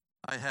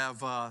I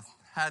have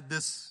had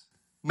this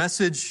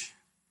message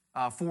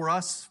for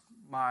us,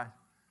 my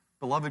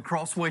beloved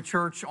Crossway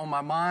Church, on my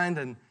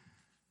mind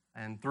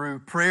and through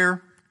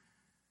prayer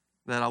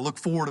that I look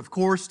forward, of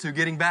course, to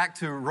getting back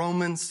to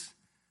Romans.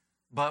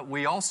 But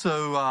we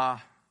also,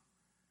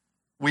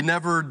 we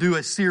never do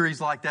a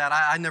series like that.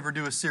 I never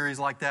do a series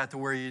like that to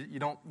where you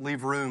don't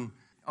leave room.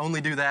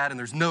 Only do that, and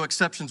there's no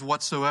exceptions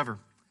whatsoever.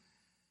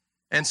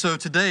 And so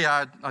today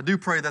I do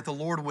pray that the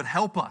Lord would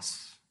help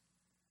us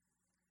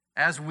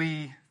as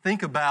we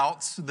think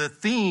about the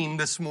theme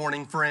this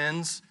morning,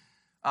 friends,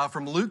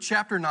 from Luke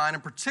chapter 9,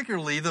 and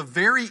particularly the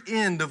very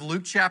end of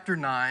Luke chapter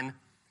 9,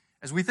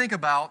 as we think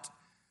about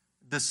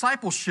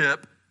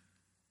discipleship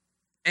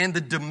and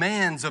the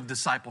demands of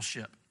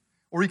discipleship,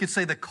 or you could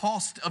say the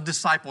cost of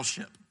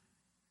discipleship.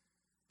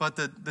 But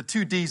the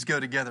two D's go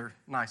together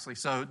nicely.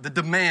 So the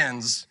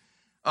demands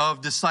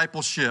of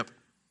discipleship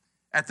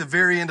at the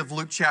very end of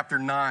Luke chapter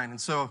 9. And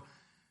so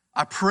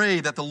I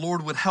pray that the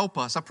Lord would help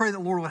us. I pray that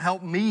the Lord would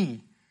help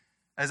me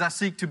as I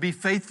seek to be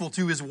faithful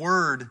to His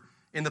Word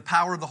in the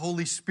power of the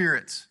Holy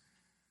Spirit.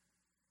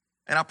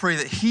 And I pray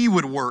that He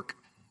would work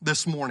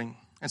this morning.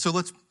 And so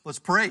let's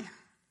pray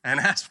and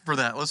ask for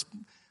that. Let's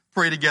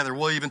pray together.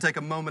 We'll even take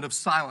a moment of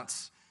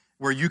silence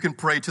where you can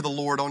pray to the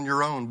Lord on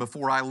your own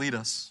before I lead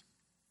us.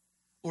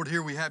 Lord,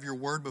 here we have your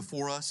Word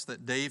before us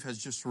that Dave has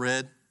just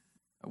read.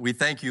 We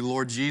thank you,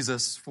 Lord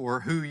Jesus,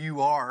 for who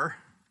you are,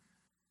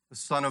 the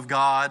Son of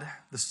God,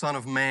 the Son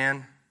of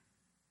Man.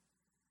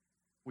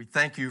 We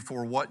thank you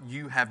for what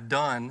you have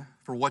done,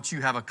 for what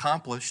you have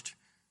accomplished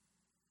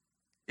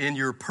in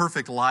your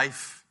perfect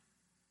life,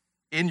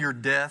 in your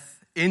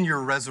death, in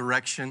your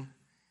resurrection,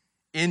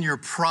 in your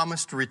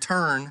promised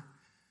return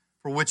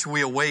for which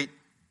we await.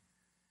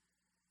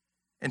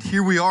 And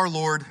here we are,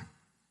 Lord,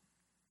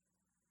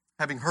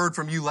 having heard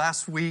from you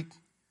last week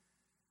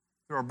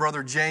through our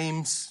brother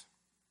James.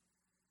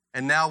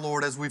 And now,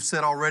 Lord, as we've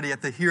said already,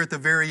 here at the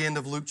very end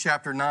of Luke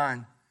chapter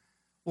 9,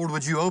 Lord,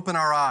 would you open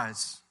our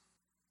eyes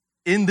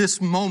in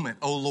this moment,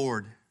 O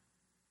Lord,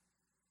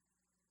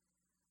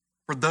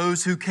 for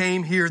those who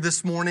came here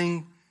this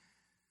morning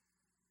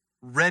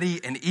ready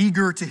and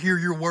eager to hear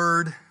your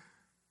word,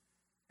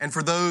 and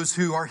for those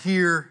who are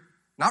here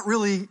not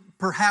really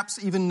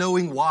perhaps even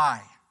knowing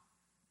why.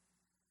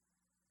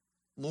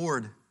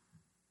 Lord,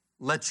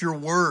 let your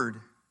word,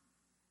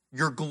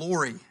 your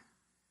glory,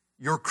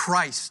 your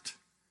Christ,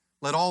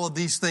 let all of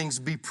these things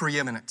be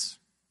preeminent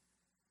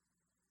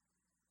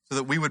so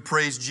that we would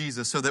praise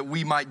Jesus, so that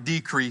we might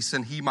decrease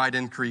and He might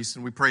increase.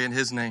 And we pray in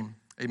His name.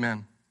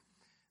 Amen.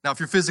 Now, if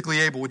you're physically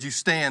able, would you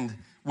stand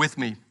with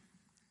me?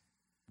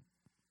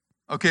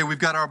 Okay, we've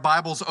got our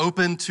Bibles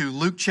open to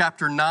Luke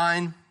chapter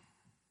 9.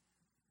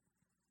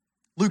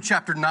 Luke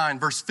chapter 9,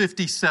 verse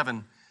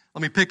 57.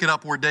 Let me pick it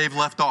up where Dave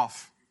left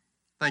off.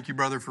 Thank you,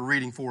 brother, for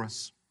reading for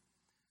us.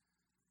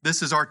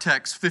 This is our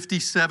text,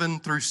 57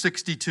 through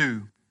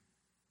 62.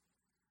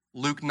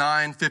 Luke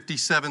 9,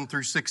 57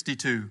 through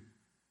 62.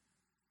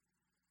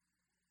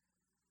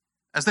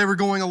 As they were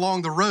going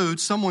along the road,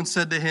 someone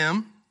said to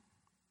him,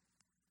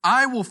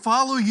 "I will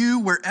follow you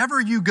wherever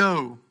you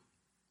go."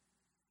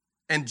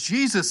 And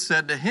Jesus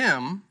said to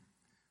him,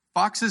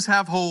 "Foxes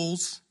have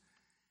holes,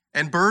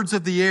 and birds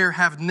of the air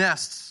have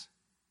nests,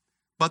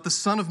 but the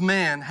Son of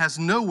Man has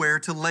nowhere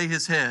to lay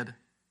his head."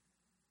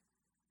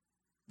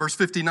 Verse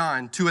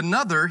 59, to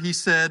another he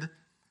said,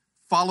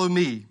 "Follow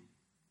me."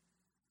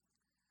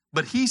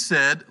 But he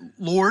said,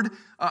 "Lord,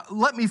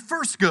 let me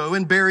first go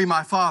and bury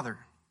my father."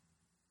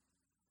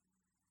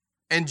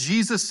 And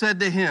Jesus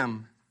said to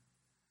him,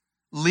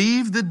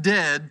 "Leave the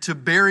dead to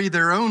bury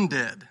their own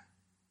dead.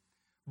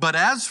 But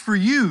as for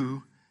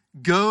you,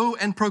 go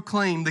and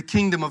proclaim the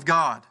kingdom of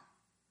God."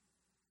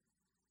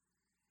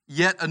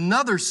 Yet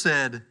another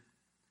said,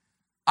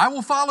 "I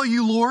will follow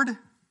you, Lord,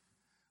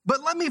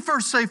 but let me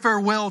first say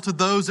farewell to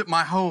those at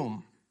my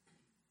home."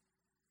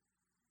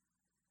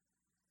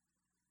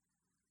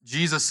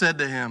 Jesus said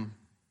to him,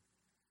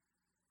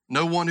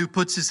 "No one who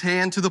puts his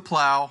hand to the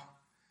plow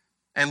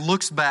and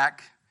looks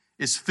back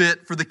is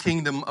fit for the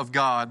kingdom of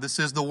God." This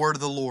is the word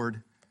of the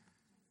Lord.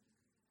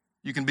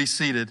 You can be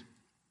seated.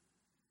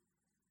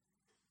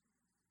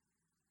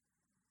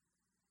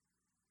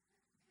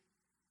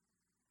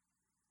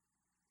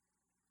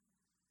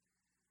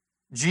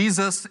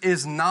 Jesus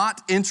is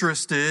not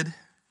interested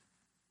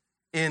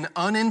in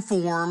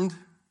uninformed,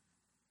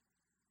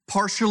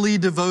 partially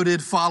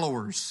devoted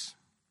followers.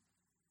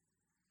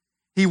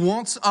 He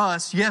wants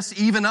us, yes,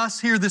 even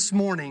us here this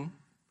morning,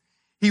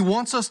 He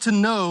wants us to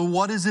know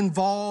what is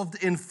involved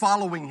in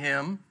following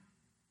Him,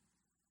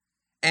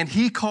 and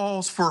He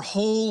calls for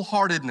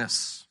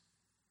wholeheartedness,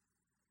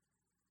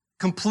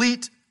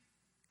 complete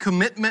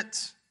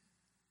commitment,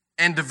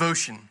 and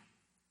devotion.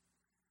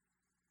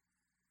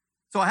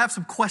 So I have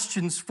some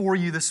questions for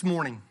you this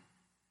morning,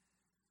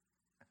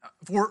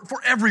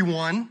 for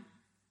everyone.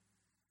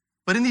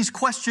 But in these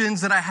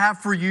questions that I have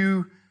for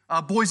you,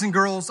 boys and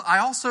girls, I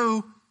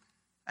also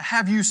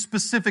have you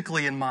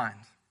specifically in mind.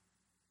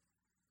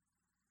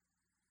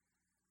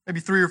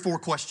 Maybe 3 or 4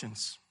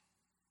 questions.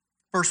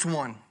 First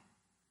one,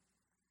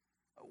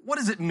 what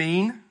does it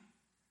mean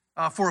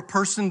for a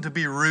person to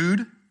be rude?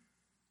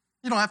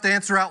 You don't have to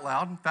answer out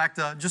loud. In fact,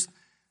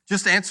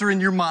 just answer in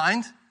your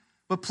mind.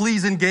 But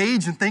please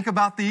engage and think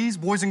about these,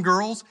 boys and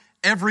girls,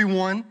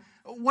 everyone.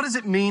 What does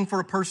it mean for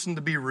a person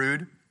to be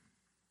rude?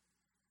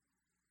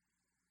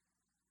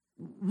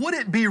 Would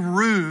it be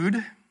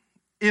rude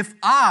if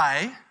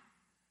I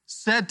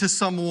said to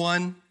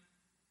someone,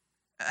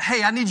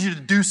 hey, I need you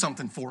to do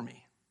something for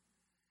me?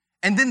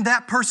 And then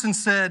that person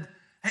said,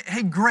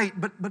 hey, great,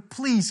 but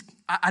please,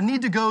 I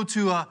need to go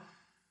to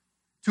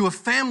a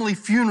family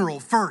funeral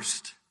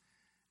first.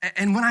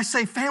 And when I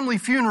say family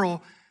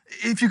funeral,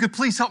 if you could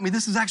please help me,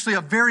 this is actually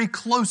a very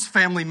close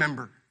family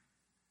member.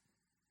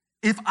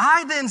 If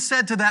I then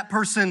said to that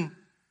person,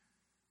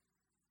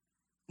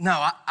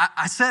 no,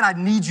 I said I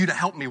need you to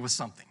help me with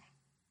something.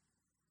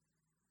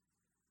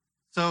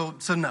 So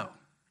no,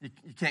 you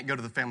can't go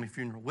to the family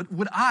funeral.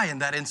 Would I, in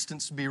that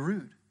instance, be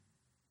rude?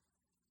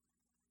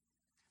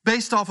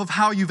 Based off of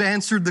how you've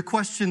answered the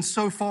question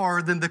so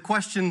far, then the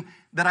question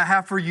that I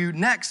have for you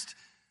next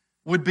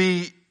would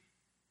be,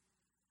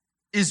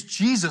 is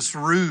Jesus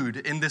rude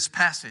in this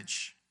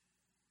passage?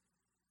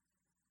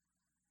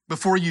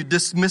 Before you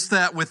dismiss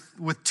that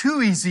with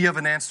too easy of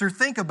an answer,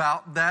 think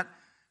about that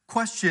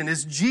question.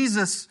 Is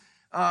Jesus,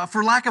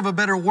 for lack of a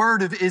better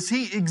word, is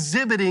he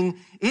exhibiting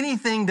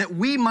anything that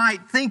we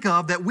might think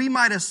of, that we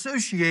might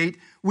associate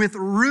with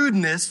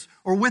rudeness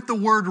or with the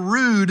word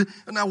rude?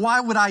 Now, why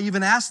would I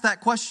even ask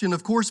that question?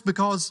 Of course,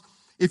 because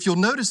if you'll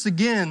notice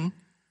again,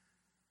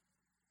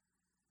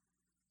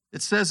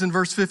 it says in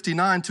verse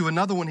 59, to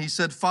another one he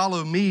said,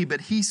 follow me,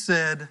 but he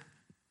said,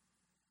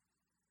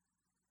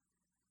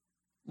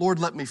 Lord,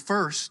 let me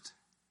first.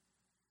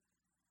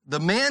 The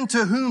man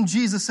to whom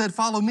Jesus said,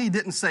 follow me,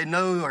 didn't say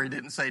no, or he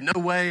didn't say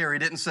no way, or he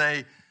didn't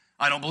say,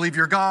 I don't believe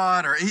you're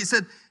God, or he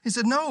said,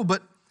 no,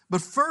 but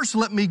first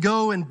let me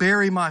go and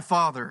bury my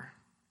father.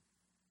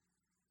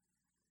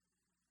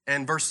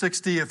 And verse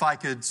 60, if I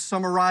could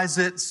summarize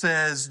it,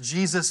 says,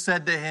 Jesus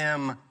said to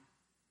him,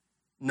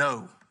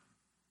 no.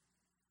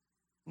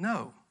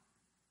 No.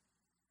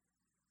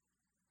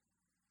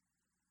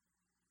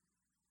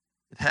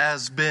 It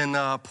has been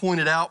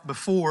pointed out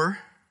before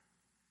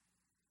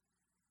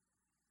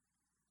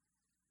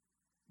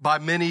by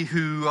many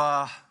who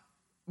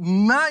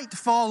might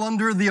fall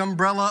under the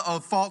umbrella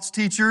of false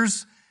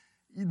teachers.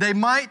 They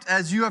might,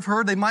 as you have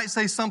heard, they might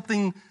say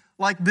something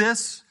like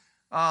this,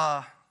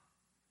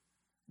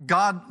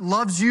 God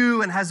loves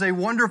you and has a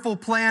wonderful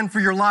plan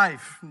for your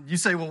life. You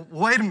say, well,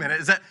 wait a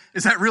minute,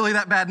 is that really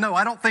that bad? No,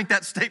 I don't think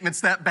that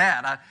statement's that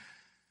bad.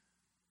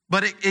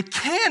 But it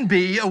can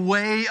be a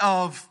way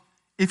of,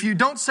 if you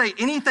don't say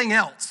anything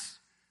else,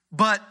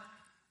 but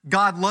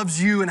God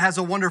loves you and has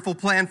a wonderful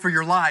plan for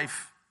your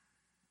life,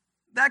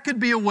 that could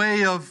be a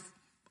way of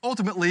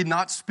ultimately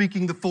not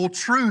speaking the full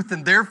truth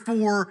and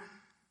therefore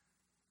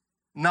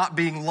not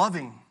being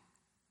loving.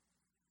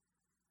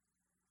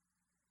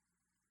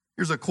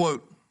 Here's a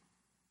quote.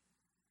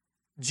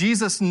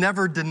 Jesus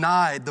never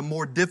denied the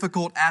more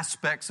difficult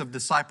aspects of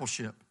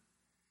discipleship.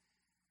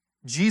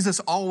 Jesus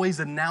always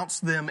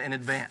announced them in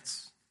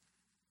advance.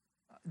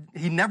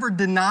 He never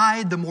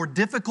denied the more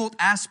difficult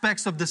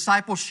aspects of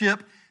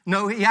discipleship.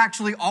 No, he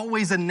actually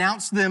always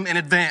announced them in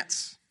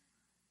advance.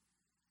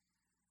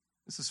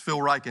 This is Phil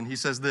Ryken. He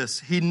says this,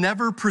 he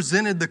never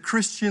presented the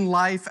Christian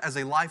life as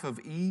a life of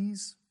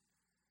ease,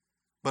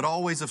 but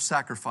always of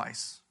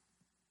sacrifice.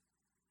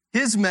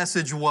 His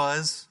message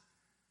was,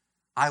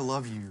 I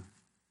love you,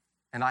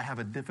 and I have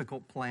a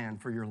difficult plan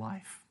for your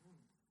life.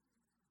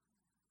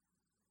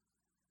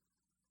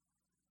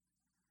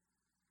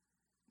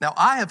 Now,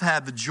 I have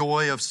had the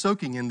joy of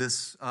soaking in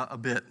this a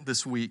bit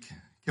this week.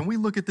 Can we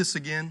look at this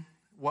again,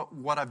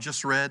 what I've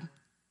just read?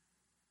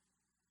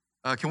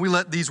 Can we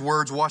let these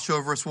words wash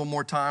over us one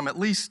more time? At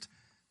least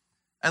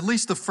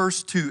the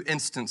first two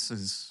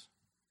instances,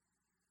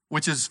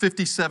 which is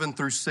 57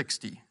 through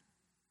 60.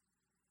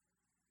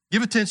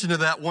 Give attention to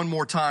that one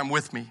more time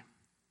with me.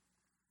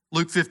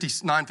 Luke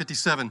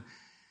 9:57.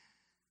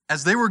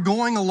 As they were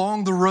going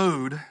along the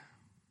road,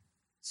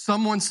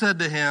 someone said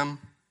to him,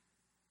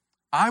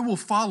 I will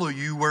follow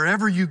you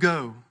wherever you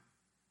go.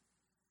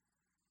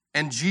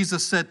 And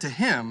Jesus said to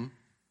him,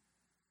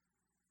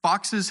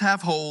 foxes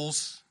have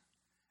holes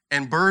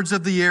and birds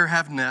of the air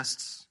have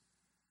nests,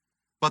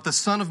 but the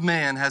Son of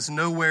Man has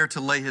nowhere to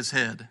lay his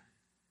head.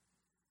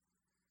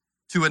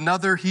 To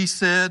another he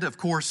said, of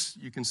course,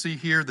 you can see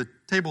here the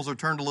tables are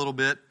turned a little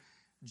bit.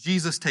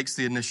 Jesus takes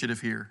the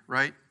initiative here,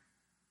 right?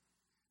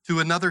 To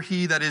another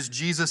he, that is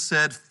Jesus,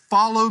 said,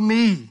 follow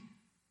me.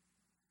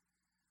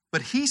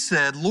 But he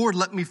said, Lord,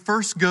 let me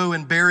first go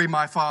and bury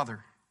my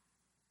father.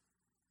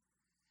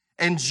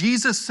 And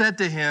Jesus said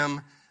to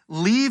him,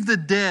 leave the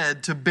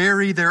dead to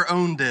bury their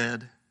own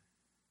dead.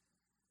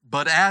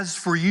 But as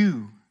for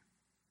you,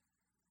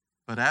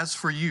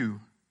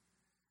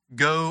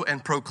 go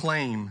and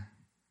proclaim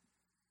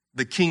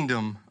the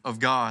kingdom of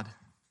God. If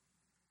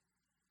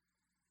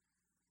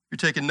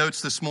you're taking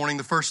notes this morning,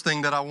 the first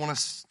thing that I want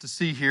us to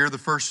see here, the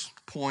first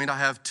point, I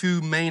have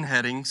two main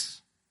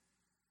headings.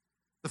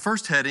 The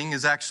first heading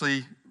is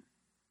actually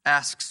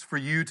asks for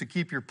you to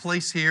keep your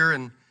place here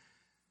and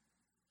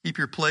keep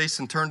your place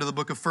and turn to the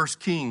book of 1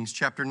 Kings,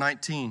 chapter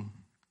 19.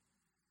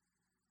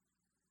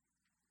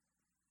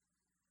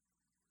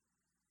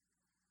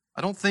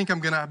 I don't think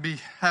I'm going to be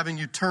having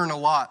you turn a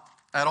lot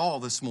at all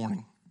this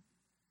morning.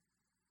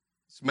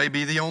 This may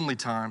be the only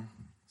time.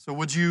 So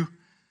would you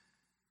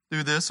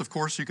do this? Of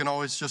course, you can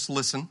always just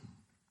listen.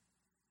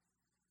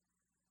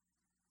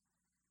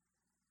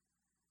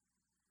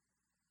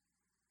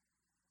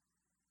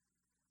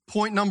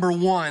 Point number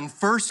 1,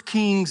 1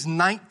 Kings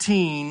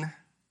 19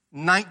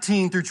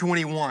 through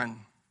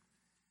 21.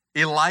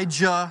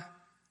 Elijah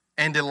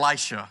and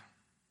Elisha.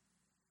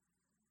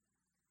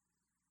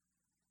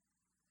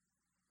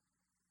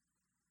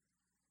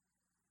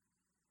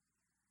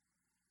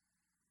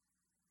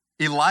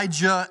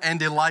 Elijah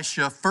and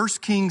Elisha, 1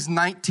 Kings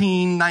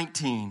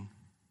 19.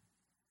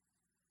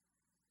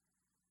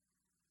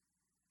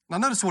 Now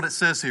notice what it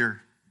says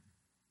here.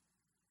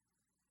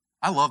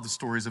 I love the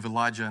stories of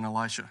Elijah and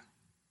Elisha.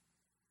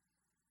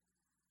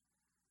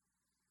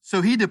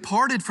 So he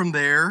departed from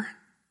there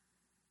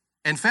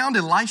and found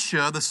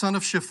Elisha, the son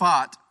of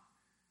Shaphat,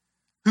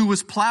 who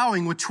was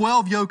plowing with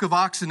 12 yoke of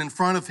oxen in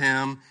front of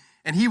him,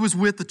 and he was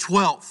with the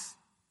 12th.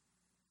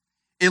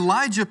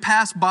 Elijah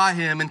passed by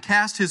him and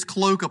cast his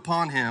cloak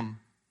upon him.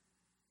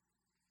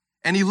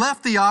 And he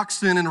left the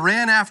oxen and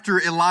ran after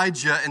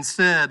Elijah and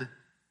said,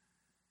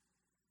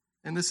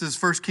 and this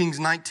is 1 Kings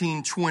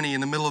 19:20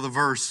 in the middle of the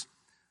verse,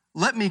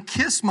 "Let me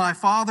kiss my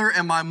father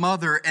and my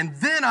mother, and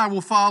then I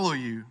will follow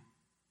you."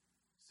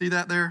 See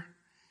that there?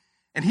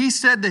 And he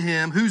said to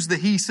him, who's the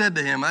he said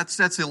to him?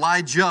 That's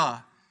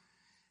Elijah.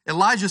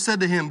 Elijah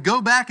said to him,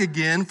 "Go back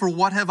again, for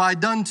what have I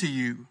done to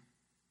you?"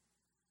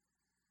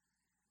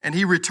 And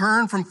he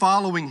returned from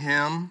following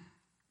him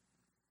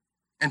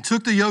and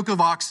took the yoke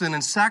of oxen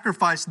and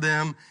sacrificed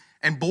them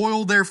and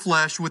boiled their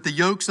flesh with the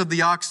yokes of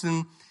the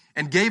oxen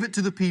and gave it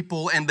to the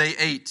people, and they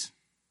ate.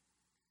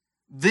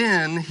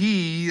 Then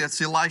he,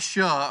 that's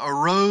Elisha,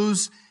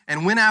 arose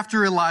and went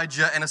after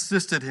Elijah and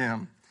assisted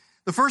him.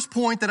 The first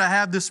point that I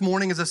have this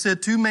morning, as I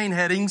said, two main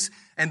headings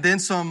and then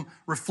some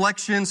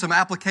reflection, some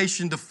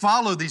application to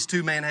follow these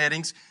two main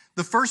headings.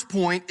 The first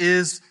point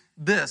is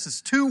this.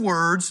 It's two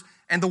words,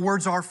 and the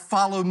words are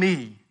follow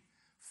me.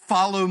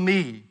 Follow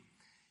me.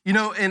 You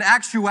know, in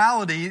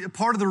actuality,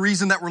 part of the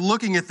reason that we're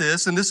looking at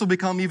this, and this will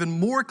become even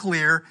more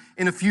clear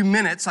in a few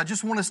minutes, I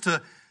just want us to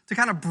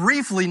kind of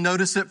briefly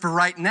notice it for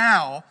right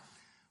now.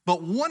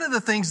 But one of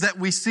the things that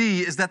we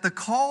see is that the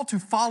call to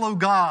follow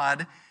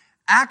God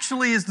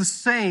actually is the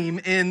same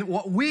in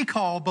what we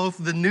call both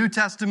the New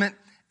Testament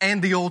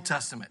and the Old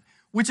Testament,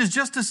 which is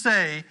just to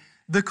say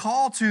the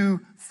call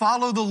to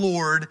follow the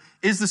Lord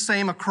is the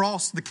same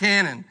across the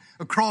canon,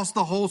 across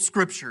the whole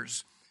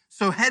scriptures.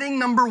 So heading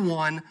number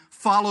 1,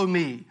 follow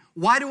me.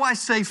 Why do I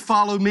say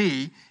follow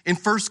me in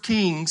 1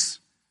 Kings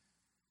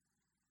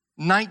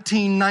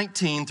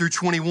 19 through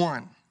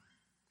 21?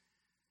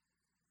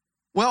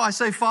 Well, I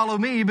say follow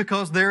me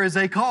because there is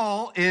a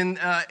call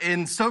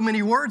in so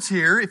many words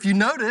here, if you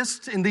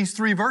noticed in these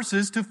 3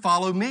 verses, to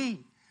follow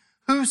me.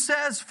 Who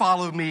says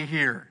follow me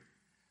here?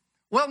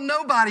 Well,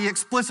 nobody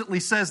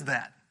explicitly says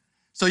that.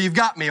 So you've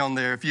got me on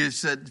there. If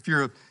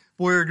you're a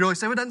boy or a girl, you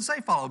say, well, it doesn't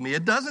say follow me.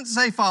 It doesn't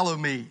say follow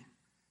me.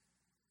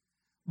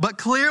 But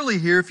clearly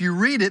here, if you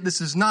read it,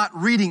 this is not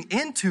reading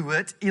into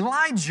it.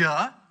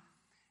 Elijah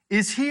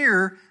is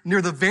here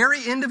near the very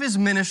end of his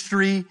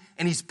ministry,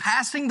 and he's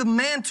passing the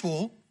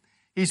mantle.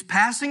 He's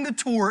passing the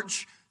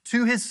torch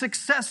to his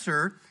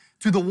successor,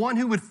 to the one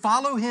who would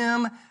follow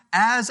him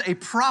as a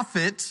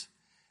prophet,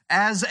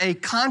 as a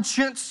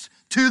conscience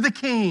to the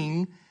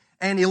king.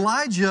 And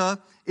Elijah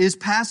is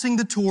passing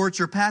the torch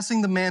or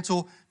passing the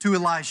mantle to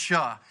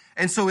Elisha.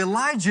 And so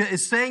Elijah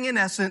is saying, in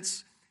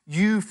essence,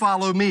 you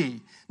follow me.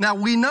 Now,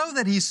 we know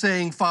that he's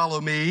saying follow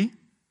me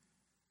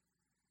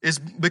is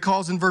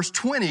because in verse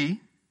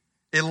 20,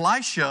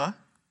 Elisha's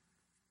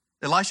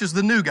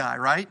the new guy,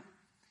 right?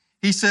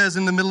 He says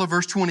in the middle of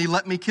verse 20,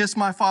 "Let me kiss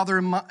my father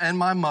and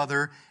my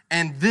mother,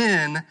 and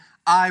then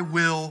I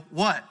will"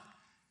 what?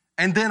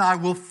 "And then I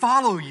will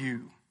follow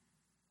you."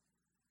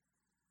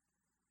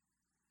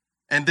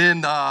 And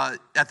then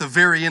at the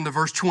very end of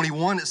verse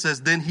 21, it says,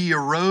 "Then he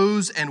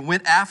arose and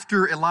went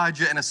after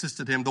Elijah and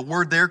assisted him." The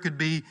word there could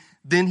be,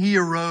 then he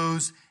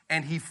arose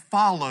and he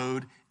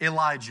followed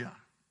Elijah.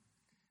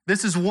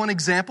 This is one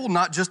example,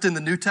 not just in the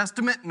New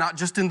Testament, not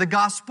just in the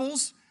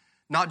Gospels,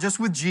 not just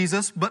with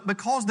Jesus, but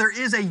because there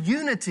is a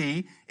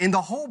unity in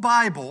the whole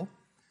Bible.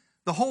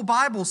 The whole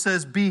Bible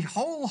says, be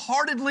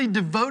wholeheartedly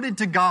devoted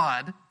to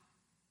God.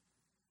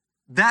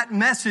 That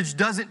message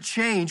doesn't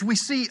change. We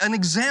see an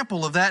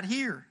example of that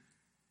here.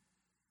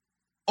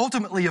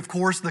 Ultimately, of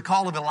course, the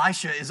call of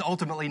Elisha is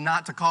ultimately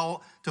not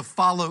to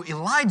follow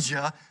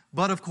Elijah,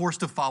 but of course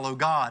to follow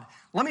God.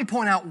 Let me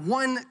point out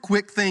one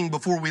quick thing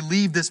before we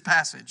leave this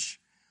passage.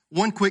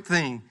 One quick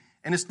thing,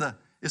 and it's the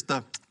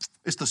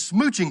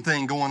smooching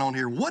thing going on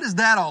here. What is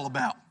that all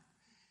about?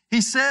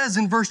 He says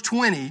in verse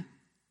 20,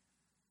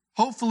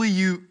 hopefully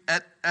you,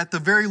 at the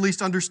very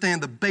least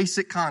understand the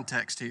basic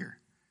context here.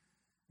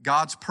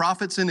 God's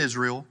prophets in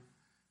Israel,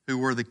 who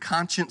were the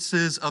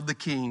consciences of the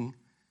king,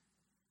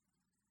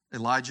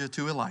 Elijah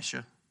to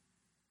Elisha.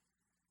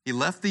 He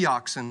left the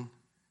oxen,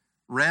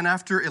 ran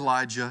after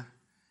Elijah,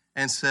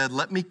 and said,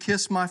 "Let me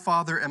kiss my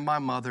father and my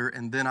mother,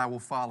 and then I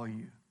will follow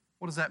you."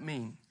 What does that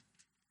mean?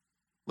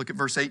 Look at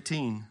verse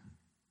 18.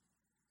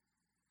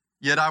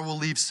 "Yet I will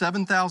leave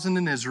 7,000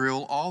 in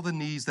Israel, all the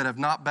knees that have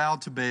not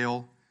bowed to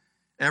Baal,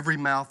 every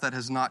mouth that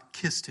has not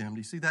kissed him."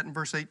 Do you see that in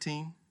verse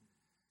 18?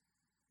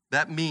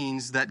 That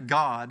means that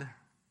God,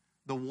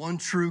 the one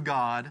true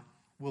God,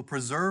 will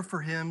preserve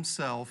for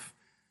himself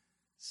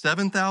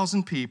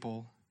 7,000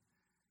 people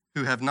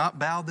who have not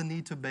bowed the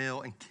knee to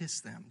Baal and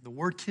kissed them. The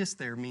word kiss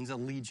there means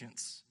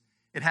allegiance.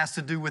 It has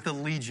to do with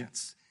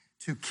allegiance.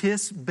 To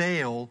kiss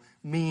Baal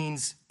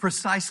means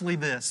precisely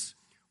this: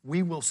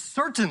 we will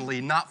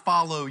certainly not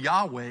follow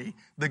Yahweh,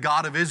 the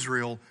God of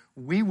Israel.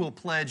 We will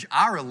pledge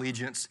our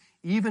allegiance,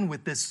 even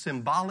with this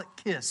symbolic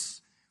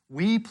kiss.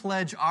 We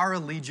pledge our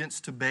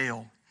allegiance to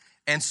Baal.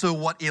 And so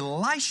what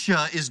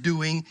Elisha is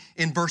doing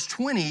in verse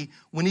 20,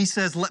 when he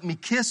says, "Let me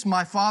kiss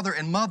my father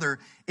and mother,"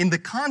 in the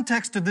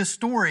context of this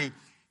story,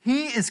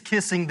 he is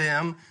kissing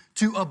them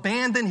to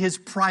abandon his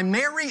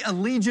primary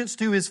allegiance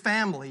to his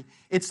family.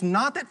 It's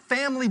not that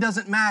family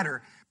doesn't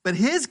matter, but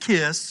his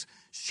kiss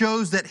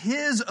shows that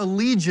his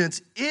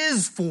allegiance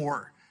is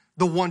for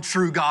the one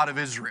true God of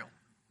Israel.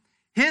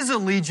 His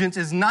allegiance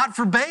is not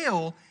for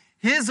Baal.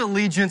 His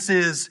allegiance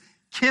is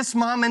kiss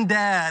mom and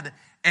dad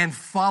and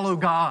follow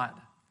God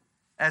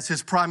as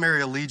his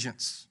primary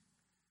allegiance.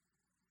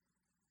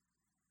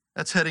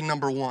 That's heading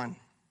number one.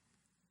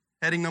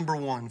 Heading number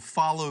one,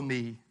 follow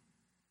me.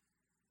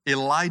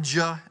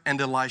 Elijah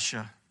and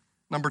Elisha.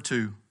 Number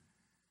two,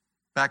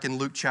 back in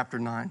Luke chapter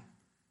 9.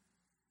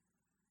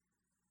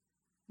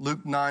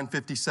 Luke 9,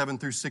 57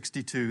 through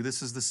 62.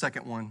 This is the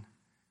second one.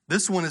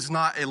 This one is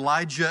not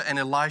Elijah and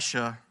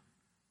Elisha.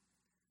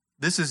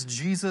 This is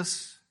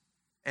Jesus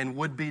and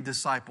would-be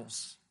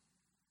disciples.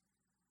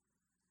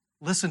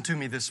 Listen to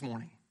me this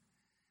morning.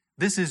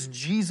 This is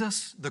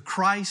Jesus, the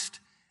Christ,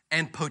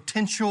 and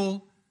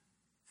potential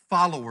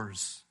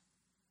followers.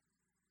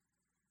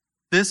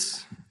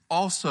 This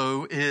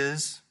also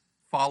is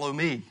follow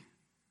me.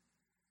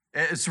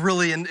 It's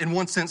really, in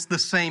one sense, the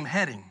same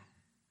heading.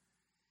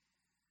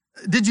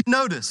 Did you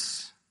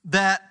notice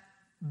that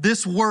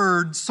this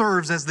word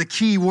serves as the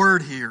key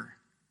word here?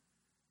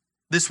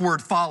 This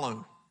word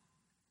follow.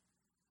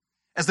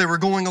 As they were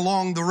going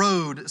along the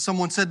road,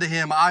 someone said to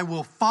him, "I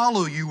will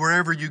follow you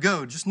wherever you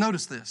go." Just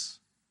notice this.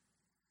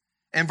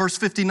 And verse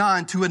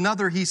 59, to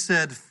another he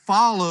said,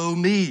 "Follow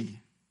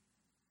me."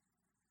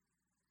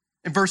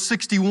 In verse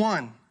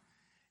 61,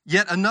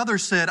 yet another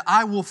said,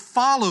 "I will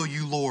follow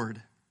you,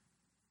 Lord."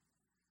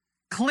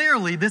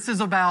 Clearly, this is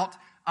about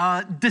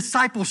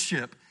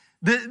discipleship.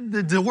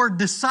 The word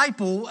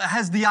disciple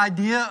has the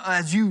idea,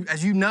 as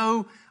you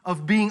know,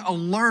 of being a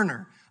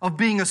learner, of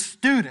being a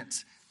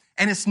student.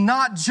 And it's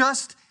not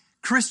just,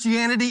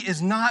 Christianity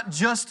is not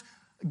just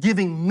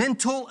giving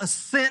mental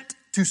assent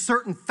to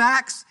certain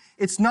facts.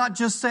 It's not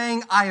just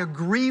saying, I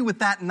agree with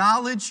that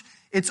knowledge.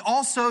 It's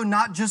also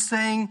not just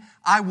saying,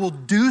 I will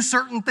do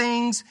certain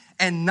things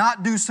and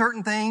not do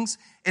certain things.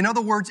 In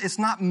other words, it's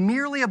not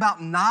merely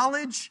about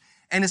knowledge,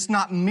 and it's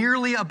not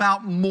merely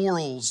about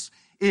morals.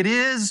 It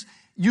is,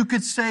 you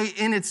could say,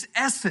 in its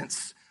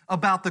essence,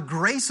 about the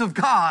grace of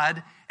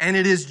God, and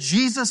it is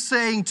Jesus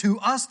saying to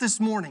us this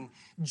morning,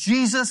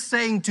 Jesus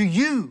saying to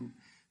you,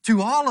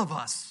 to all of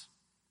us,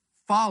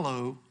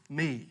 follow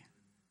me.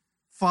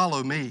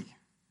 Follow me.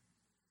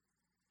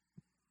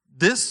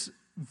 This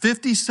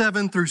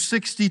 57 through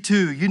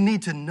 62, you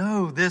need to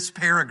know this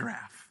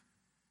paragraph.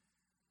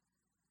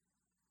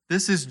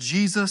 This is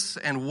Jesus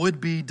and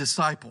would-be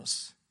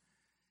disciples.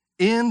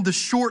 In the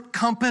short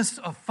compass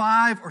of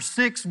 5 or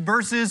 6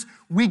 verses,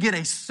 we get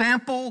a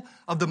sample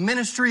of the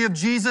ministry of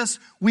Jesus.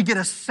 We get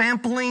a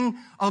sampling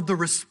of the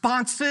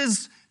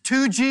responses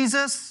to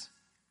Jesus.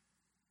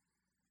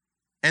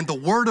 And the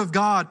Word of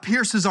God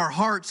pierces our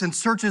hearts and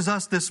searches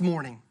us this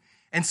morning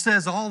and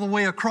says all the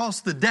way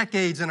across the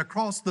decades and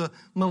across the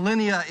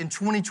millennia in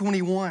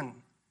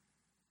 2021,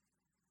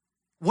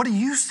 what do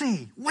you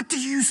see? What do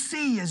you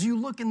see as you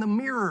look in the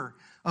mirror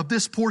of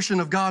this portion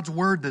of God's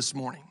Word this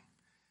morning?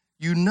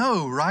 You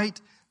know, right,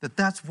 that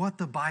that's what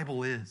the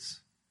Bible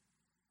is.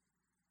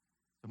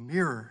 The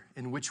mirror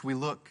in which we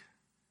look.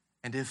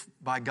 And if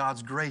by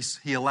God's grace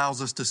He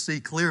allows us to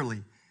see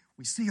clearly,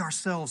 we see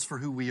ourselves for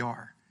who we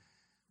are.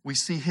 We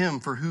see Him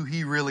for who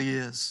He really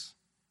is.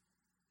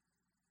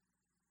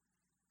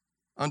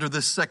 Under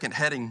this second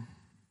heading,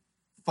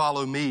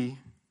 follow me,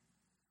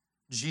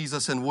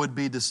 Jesus and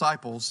would-be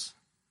disciples,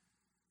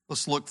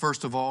 let's look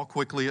first of all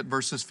quickly at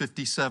verses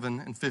 57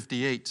 and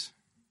 58.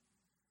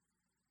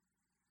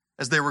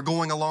 As they were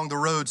going along the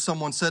road,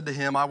 someone said to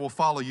him, "I will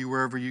follow you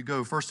wherever you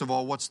go." First of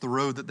all, what's the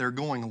road that they're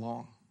going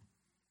along?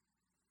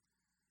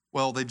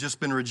 Well, they've just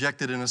been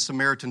rejected in a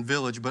Samaritan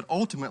village, but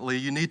ultimately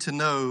you need to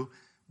know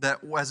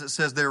that as it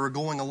says they were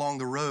going along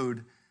the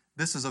road,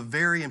 This is a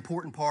very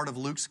important part of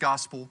Luke's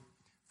gospel,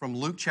 from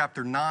Luke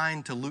chapter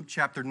 9 to Luke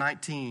chapter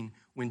 19,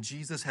 when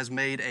Jesus has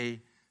made a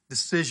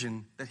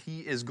decision that he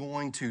is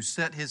going to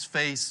set his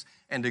face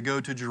and to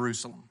go to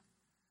Jerusalem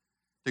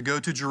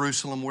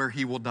where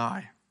he will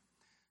die.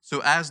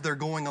 So as they're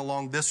going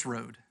along this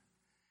road,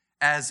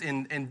 as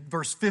in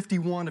verse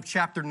 51 of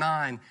chapter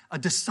 9, a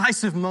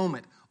decisive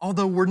moment,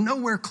 although we're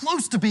nowhere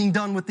close to being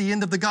done with the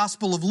end of the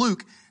Gospel of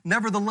Luke,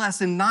 nevertheless,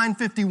 in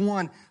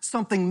 9:51,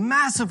 something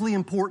massively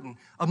important,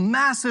 a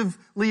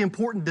massively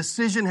important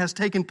decision has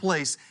taken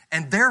place.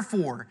 And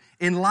therefore,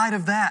 in light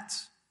of that,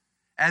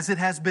 as it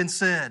has been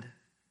said,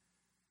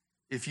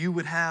 if you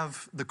would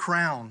have the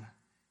crown,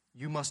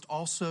 you must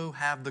also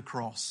have the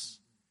cross.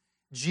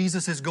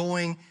 Jesus is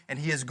going, and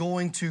he is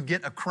going to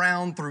get a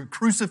crown through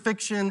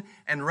crucifixion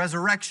and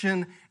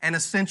resurrection and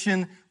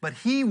ascension, but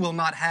he will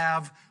not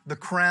have the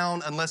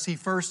crown unless he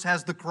first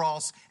has the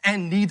cross,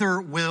 and neither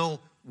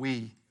will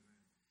we.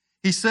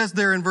 He says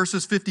there in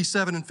verses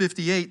 57 and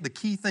 58, the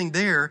key thing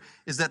there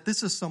is that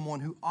this is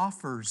someone who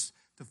offers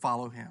to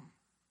follow him.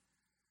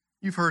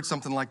 You've heard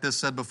something like this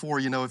said before,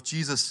 if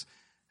Jesus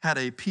had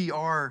a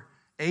PR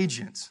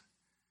agent,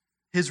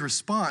 his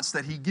response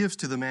that he gives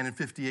to the man in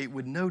 58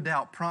 would no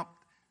doubt prompt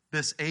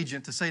this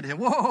agent to say to him,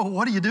 "Whoa,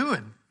 what are you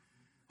doing?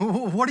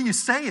 What are you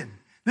saying?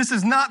 This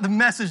is not the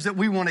message that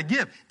we want to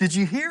give." Did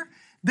you hear?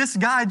 This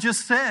guy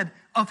just said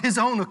of his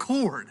own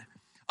accord,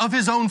 of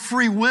his own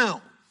free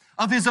will,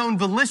 of his own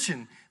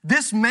volition.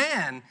 This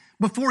man,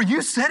 before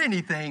you said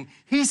anything,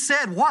 he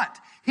said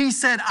what? He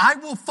said, "I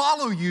will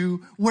follow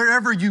you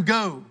wherever you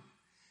go."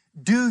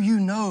 Do you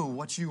know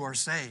what you are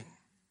saying?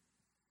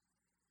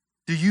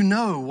 Do you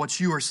know what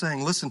you are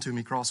saying? Listen to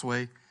me,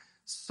 Crossway.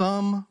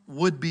 Some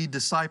would-be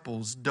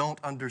disciples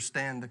don't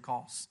understand the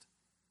cost.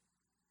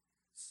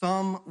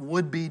 Some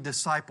would-be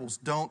disciples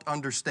don't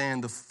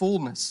understand the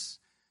fullness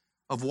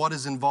of what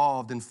is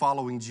involved in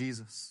following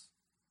Jesus.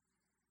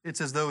 It's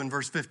as though in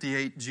verse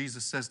 58,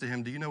 Jesus says to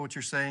him, "Do you know what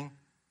you're saying?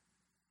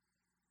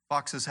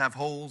 Foxes have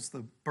holes,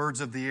 the birds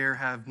of the air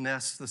have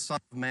nests, the Son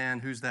of Man,"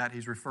 who's that?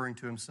 He's referring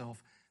to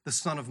himself. "The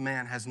Son of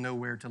Man has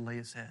nowhere to lay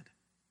his head."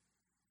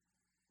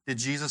 Did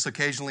Jesus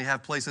occasionally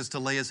have places to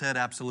lay his head?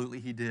 Absolutely,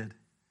 he did.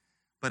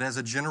 But as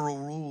a general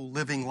rule,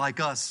 living like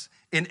us,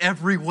 in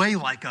every way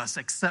like us,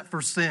 except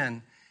for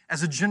sin,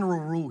 as a general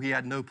rule, he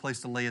had no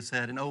place to lay his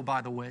head. And oh,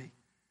 by the way,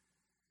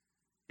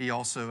 he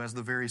also, as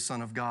the very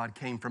Son of God,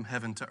 came from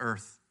heaven to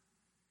earth.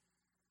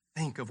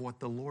 Think of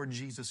what the Lord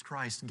Jesus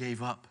Christ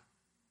gave up.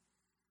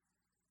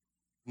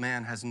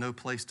 Man has no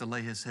place to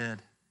lay his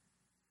head.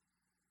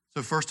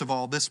 So first of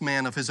all, this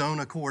man of his own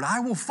accord, "I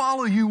will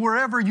follow you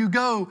wherever you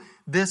go."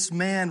 This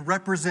man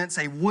represents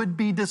a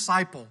would-be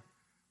disciple.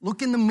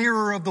 Look in the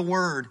mirror of the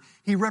word.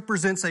 He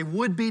represents a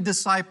would-be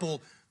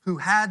disciple who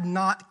had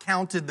not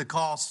counted the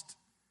cost.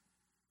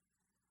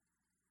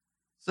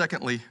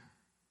 Secondly,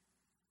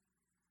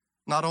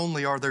 not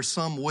only are there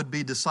some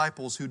would-be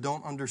disciples who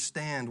don't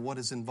understand what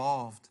is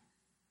involved,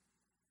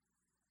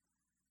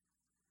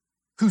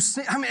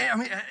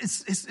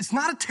 it's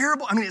not a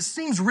terrible, it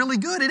seems really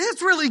good. It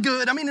is really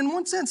good. In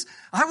one sense,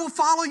 "I will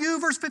follow you,"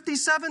 verse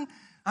 57.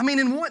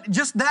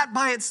 Just that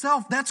by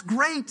itself, that's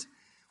great.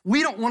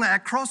 We don't want to,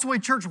 at Crossway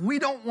Church, we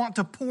don't want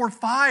to pour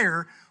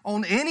fire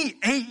on any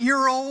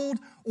 8-year-old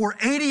or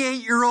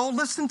 88-year-old.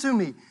 Listen to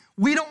me.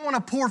 We don't want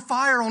to pour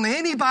fire on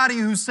anybody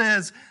who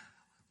says,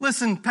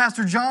 "Listen,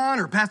 Pastor John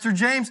or Pastor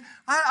James,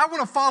 I want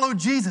to follow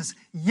Jesus."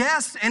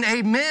 Yes and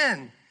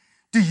amen.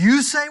 Do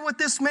you say what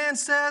this man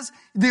says?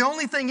 The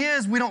only thing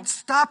is, we don't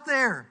stop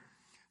there.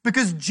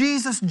 Because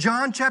Jesus,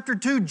 John chapter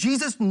 2,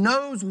 Jesus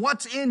knows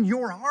what's in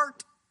your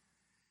heart.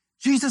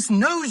 Jesus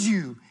knows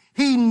you.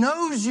 He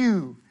knows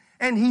you.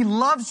 And he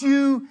loves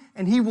you.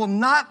 And he will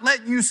not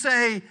let you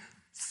say,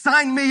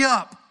 "Sign me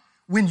up,"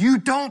 when you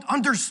don't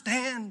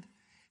understand.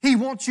 He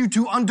wants you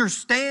to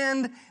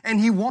understand,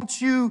 and he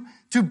wants you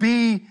to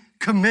be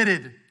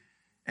committed.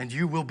 And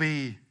you will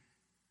be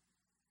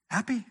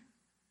happy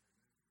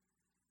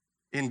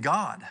in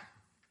God.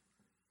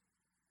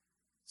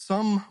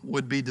 Some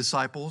would-be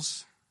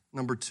disciples,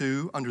 number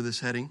 2, under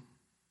this heading,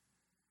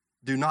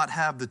 do not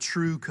have the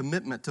true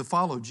commitment to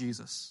follow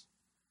Jesus.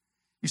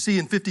 You see,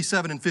 in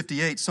 57 and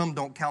 58, some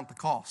don't count the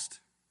cost.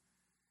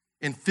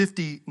 In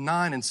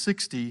 59 and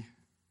 60,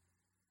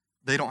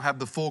 they don't have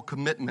the full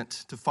commitment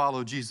to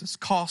follow Jesus.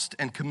 Cost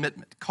and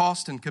commitment.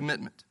 Cost and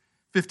commitment.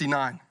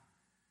 59.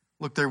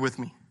 Look there with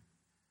me.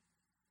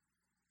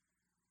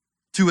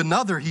 To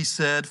another he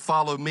said,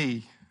 "Follow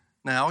me."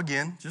 Now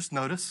again, just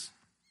notice,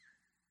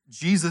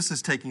 Jesus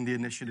is taking the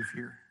initiative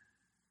here.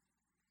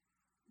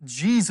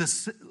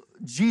 Jesus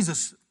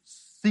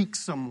seeks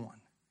someone.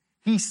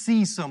 He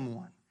sees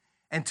someone.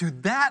 And to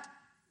that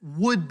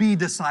would-be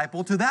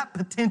disciple, to that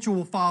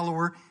potential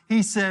follower,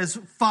 he says,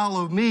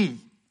 "Follow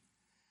me."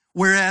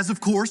 Whereas, of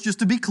course, just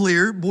to be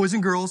clear, boys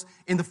and girls,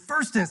 in the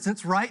first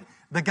instance, right,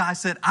 the guy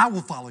said, "I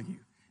will follow you."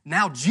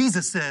 Now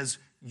Jesus says,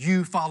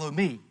 "You follow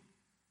me."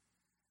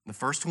 The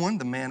first one,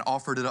 the man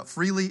offered it up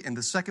freely. And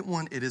the second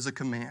one, it is a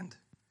command.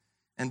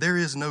 And there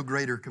is no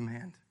greater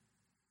command.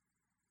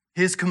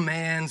 His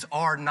commands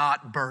are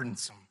not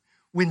burdensome.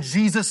 When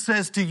Jesus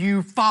says to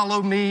you,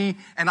 follow me,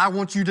 and I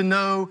want you to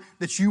know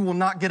that you will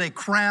not get a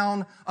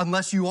crown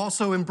unless you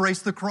also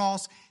embrace the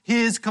cross,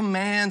 His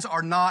commands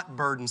are not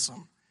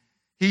burdensome.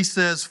 He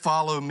says,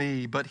 follow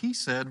me. But He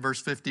said,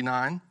 verse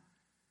 59,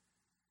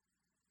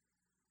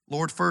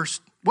 Lord,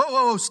 first,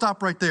 whoa,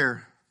 stop right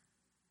there.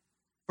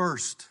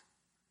 First,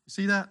 you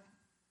see that?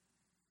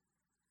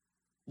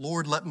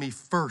 Lord, let me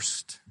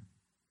first.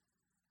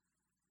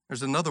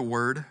 There's another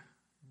word,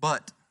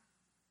 but.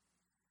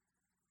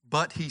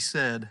 But He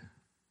said.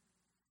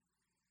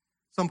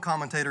 Some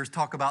commentators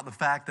talk about the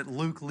fact that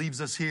Luke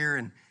leaves us here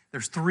and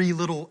there's 3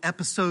 little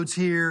episodes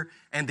here.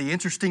 And the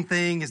interesting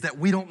thing is that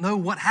we don't know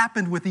what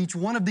happened with each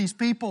one of these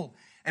people.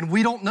 And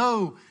we don't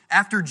know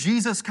after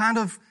Jesus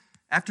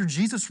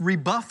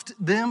rebuffed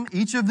them,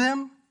 each of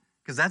them,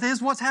 because that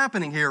is what's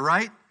happening here,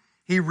 right?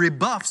 He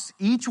rebuffs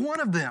each one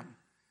of them.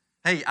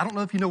 Hey, I don't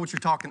know if you know what you're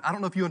talking. I don't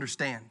know if you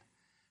understand.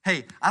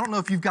 Hey, I don't know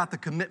if you've got the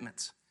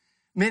commitments.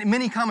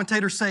 Many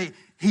commentators say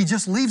He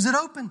just leaves it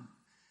open.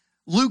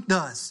 Luke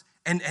does.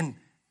 And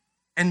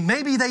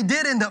maybe they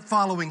did end up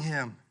following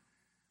Him.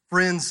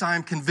 Friends,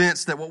 I'm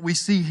convinced that what we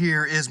see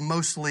here is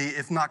mostly,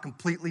 if not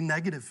completely,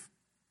 negative.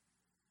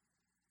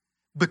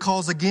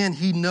 Because again,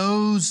 He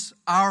knows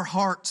our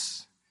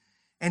hearts.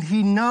 And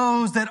He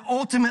knows that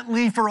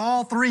ultimately for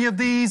all 3 of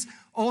these,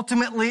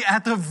 ultimately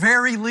at the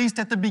very least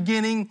at the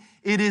beginning,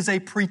 it is a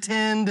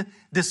pretend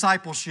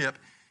discipleship.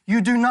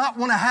 You do not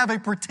want to have a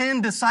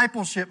pretend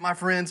discipleship, my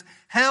friends.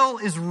 Hell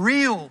is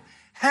real.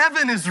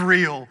 Heaven is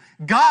real.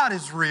 God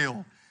is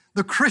real.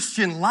 The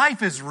Christian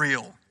life is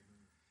real.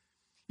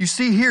 You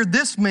see here,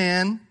 this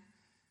man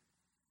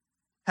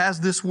has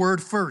this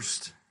word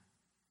first.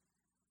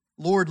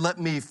 Lord, let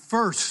me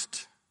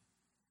first.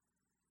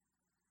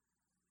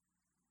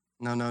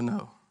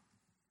 No.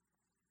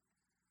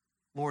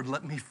 Lord,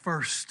 let me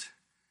first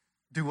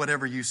do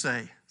whatever you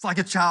say. It's like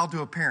a child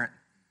to a parent.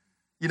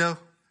 You know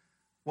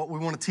what we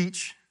want to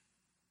teach?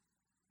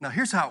 Now,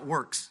 here's how it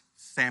works,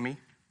 Sammy,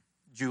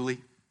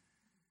 Julie.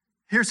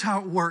 Here's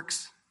how it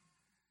works.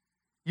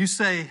 You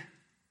say,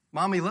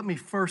 Mommy, let me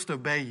first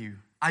obey you.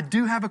 I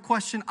do have a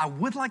question. I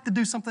would like to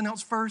do something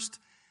else first,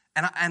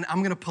 and I'm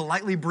going to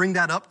politely bring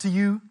that up to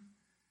you,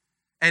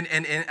 and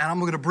I'm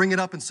going to bring it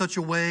up in such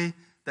a way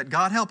that,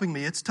 God helping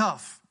me, it's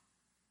tough,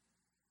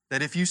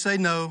 that if you say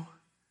no,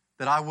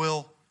 that I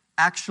will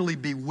actually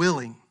be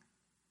willing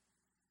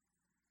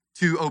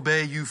to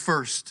obey you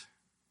first.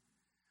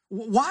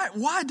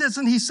 Why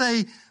doesn't He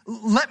say,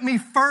 let me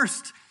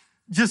first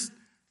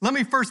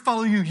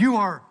follow you. You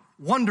are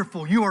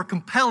wonderful. You are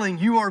compelling.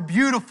 You are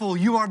beautiful.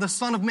 You are the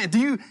Son of Man. Do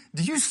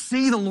you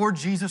see the Lord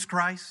Jesus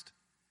Christ?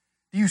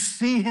 Do you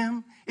see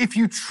Him? If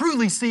you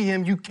truly see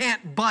Him, you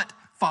can't but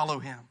follow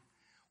Him.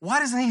 Why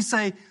doesn't He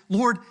say,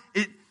 Lord,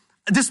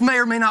 this may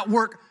or may not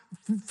work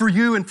for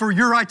you and for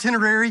your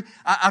itinerary.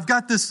 I've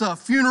got this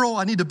funeral.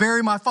 I need to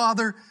bury my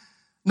father.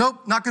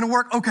 Nope, not going to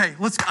work. Okay,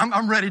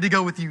 I'm ready to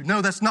go with you.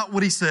 No, that's not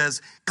what He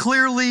says.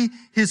 Clearly,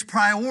 His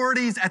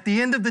priorities at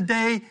the end of the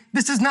day,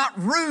 this is not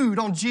rude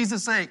on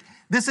Jesus' sake.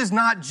 This is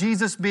not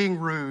Jesus being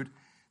rude.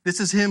 This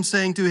is Him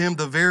saying to him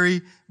the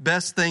very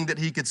best thing that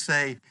He could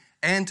say.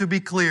 And to be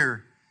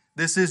clear,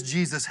 this is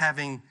Jesus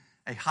having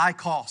a high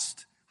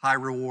cost, high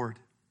reward.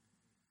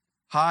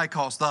 High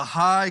cost, the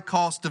high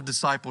cost of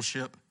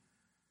discipleship.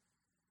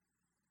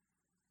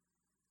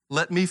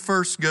 Let me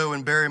first go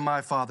and bury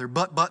my father.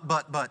 But.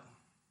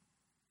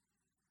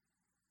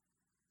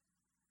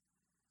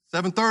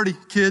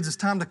 7:30, kids, it's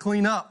time to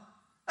clean up.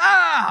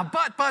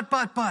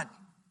 But.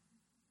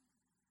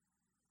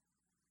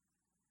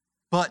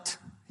 But,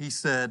 he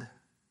said,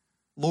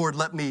 Lord,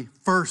 let me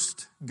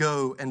first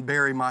go and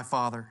bury my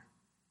father.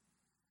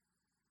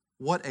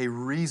 What a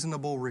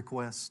reasonable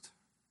request.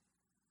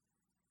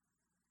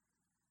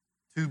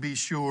 To be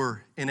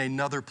sure, in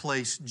another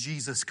place,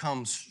 Jesus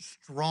comes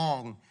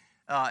strong.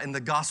 In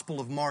the Gospel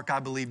of Mark, I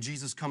believe,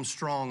 Jesus comes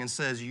strong and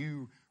says,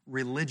 you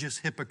religious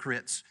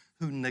hypocrites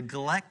who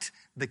neglect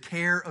the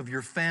care of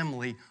your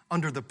family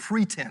under the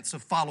pretense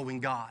of following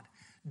God.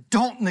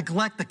 Don't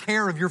neglect the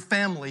care of your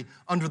family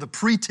under the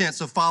pretense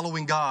of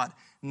following God.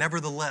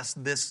 Nevertheless,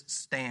 this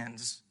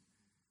stands.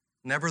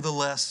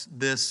 Nevertheless,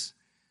 this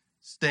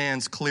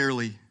stands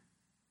clearly.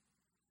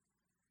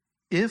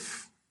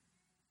 If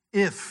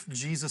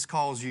Jesus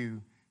calls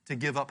you to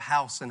give up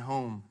house and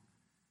home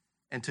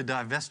and to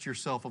divest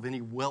yourself of any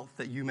wealth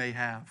that you may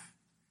have,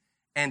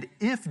 and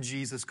if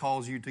Jesus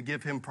calls you to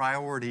give Him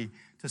priority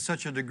to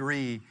such a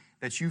degree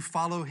that you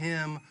follow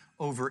Him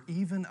over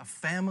even a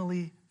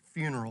family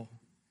funeral,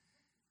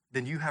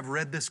 then you have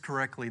read this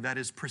correctly. That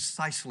is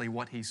precisely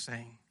what He's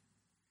saying.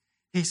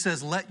 He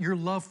says, let your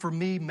love for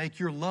me make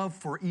your love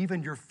for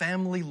even your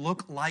family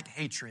look like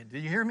hatred.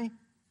 Did you hear me?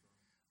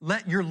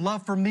 Let your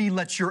love for me,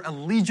 let your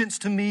allegiance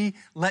to me,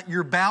 let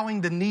your bowing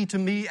the knee to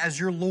me as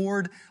your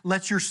Lord,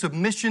 let your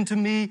submission to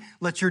me,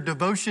 let your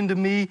devotion to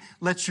me,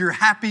 let your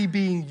happy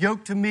being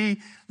yoked to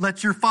me,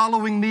 let your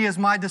following me as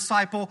my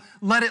disciple,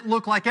 let it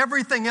look like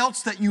everything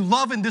else that you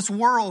love in this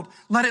world.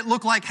 Let it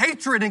look like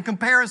hatred in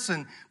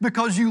comparison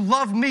because you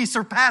love me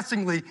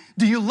surpassingly.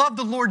 Do you love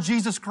the Lord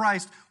Jesus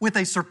Christ with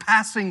a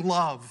surpassing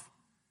love?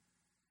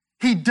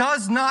 He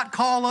does not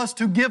call us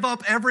to give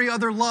up every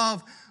other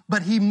love,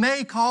 but He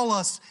may call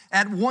us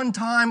at one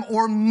time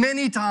or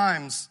many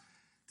times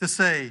to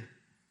say,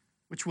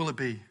 which will it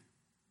be?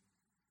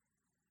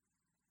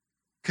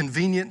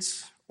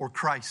 Convenience or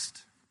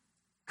Christ?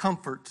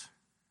 Comfort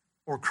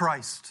or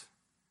Christ?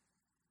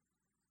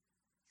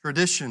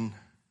 Tradition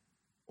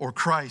or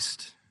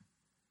Christ?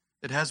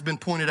 It has been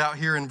pointed out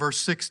here in verse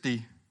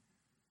 60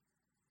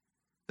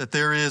 that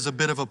there is a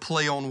bit of a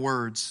play on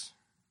words,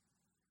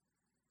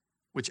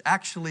 which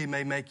actually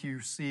may make you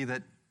see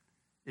that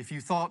if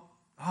you thought,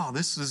 oh,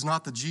 this is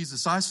not the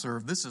Jesus I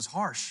serve, this is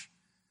harsh,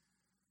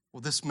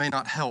 well, this may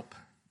not help.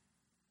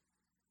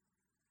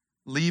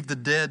 Leave the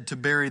dead to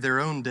bury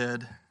their own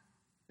dead.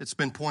 It's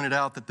been pointed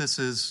out that this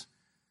is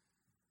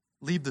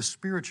leave the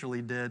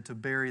spiritually dead to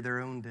bury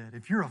their own dead.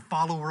 If you're a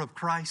follower of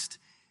Christ,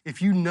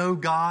 if you know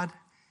God,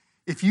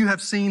 if you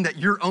have seen that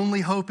your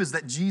only hope is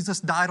that Jesus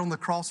died on the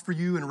cross for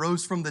you and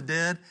rose from the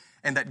dead,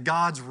 and that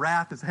God's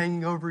wrath is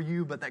hanging over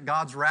you, but that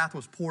God's wrath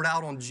was poured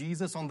out on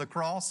Jesus on the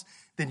cross,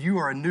 then you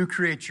are a new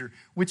creature,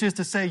 which is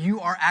to say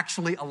you are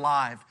actually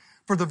alive.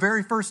 For the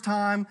very first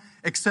time,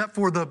 except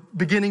for the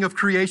beginning of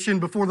creation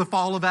before the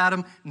fall of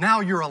Adam, now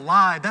you're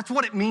alive. That's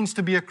what it means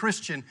to be a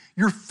Christian.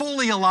 You're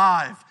fully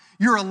alive.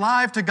 You're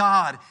alive to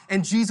God.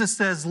 And Jesus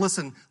says,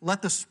 listen,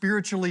 let the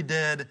spiritually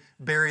dead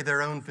bury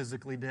their own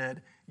physically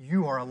dead.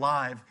 You are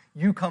alive.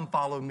 You come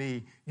follow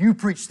me. You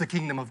preach the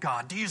kingdom of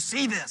God. Do you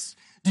see this?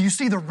 Do you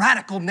see the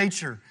radical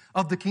nature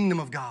of the kingdom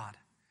of God?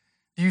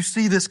 Do you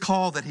see this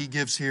call that He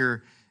gives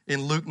here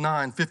in Luke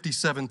 9,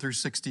 57 through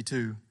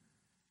 62?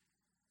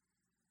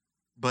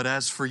 But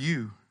as for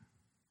you,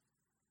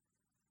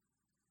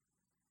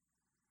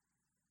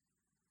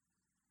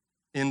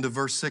 into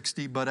verse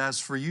 60, but as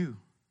for you,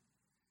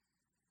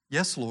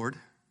 yes, Lord,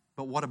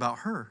 but what about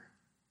her?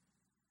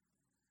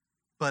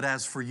 But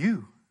as for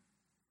you,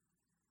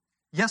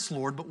 yes,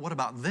 Lord, but what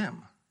about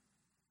them?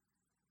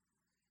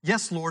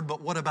 Yes, Lord,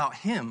 but what about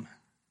him?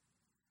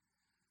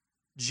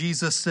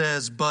 Jesus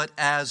says, but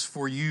as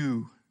for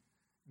you,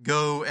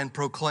 go and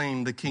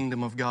proclaim the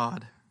kingdom of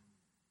God.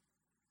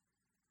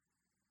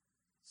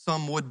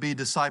 Some would-be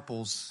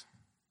disciples,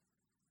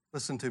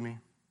 listen to me,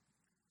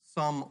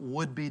 some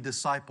would-be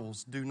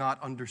disciples do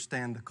not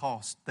understand the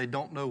cost. They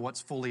don't know what's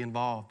fully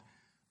involved,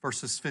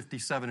 verses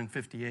 57 and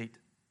 58.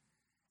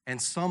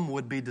 And some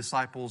would-be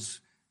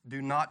disciples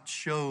do not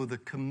show the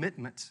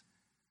commitment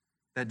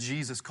that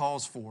Jesus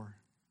calls for.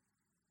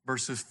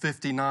 Verses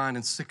 59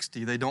 and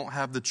 60, they don't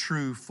have the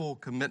true, full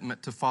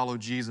commitment to follow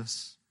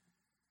Jesus.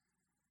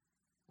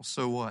 Well,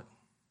 so what?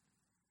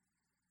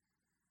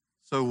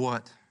 So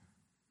what?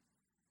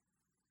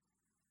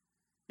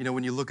 You know,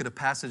 when you look at a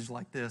passage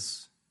like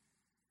this,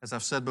 as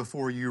I've said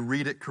before, you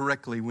read it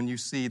correctly when you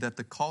see that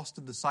the cost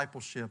of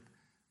discipleship,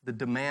 the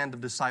demand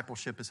of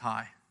discipleship is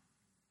high.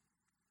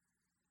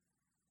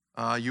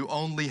 You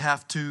only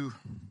have to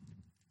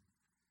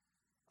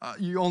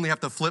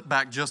flip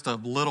back just a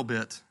little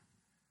bit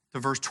to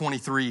verse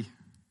 23,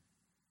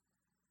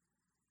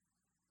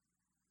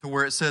 to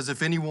where it says,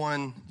 if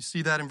anyone, you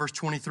see that in verse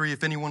 23,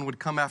 if anyone would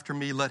come after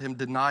me, let him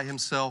deny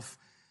himself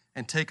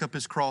and take up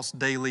his cross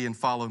daily and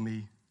follow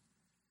me.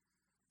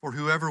 For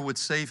whoever would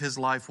save his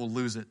life will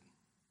lose it,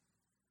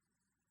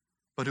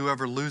 but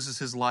whoever loses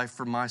his life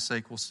for my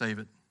sake will save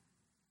it.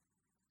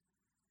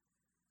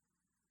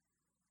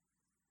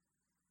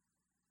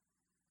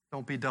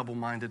 Don't be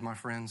double-minded, my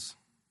friends.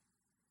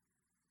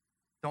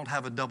 Don't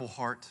have a double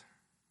heart.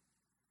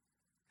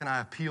 Can I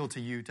appeal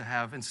to you to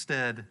have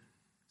instead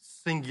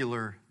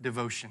singular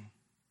devotion?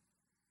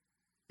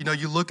 You know,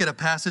 you look at a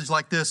passage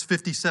like this,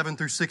 57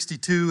 through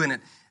 62,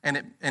 and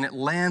it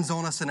lands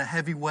on us in a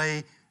heavy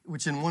way,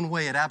 which in one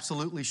way it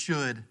absolutely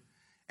should.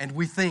 And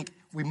we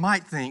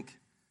might think,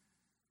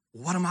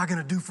 what am I going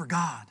to do for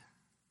God?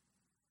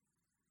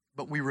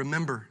 But we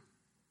remember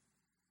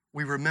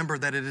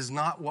that it is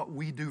not what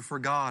we do for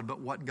God, but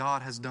what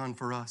God has done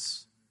for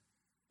us.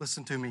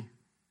 Listen to me.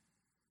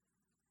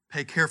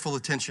 Pay careful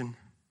attention.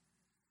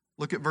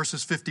 Look at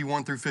verses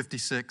 51 through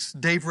 56.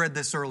 Dave read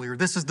this earlier.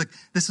 This is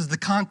the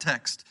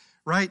context,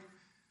 right?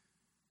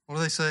 What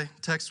do they say?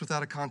 Text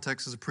without a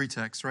context is a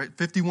pretext, right?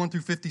 51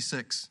 through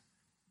 56.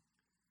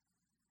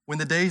 When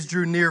the days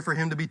drew near for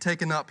him to be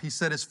taken up, he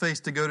set his face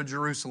to go to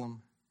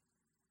Jerusalem.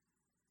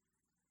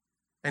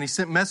 And he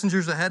sent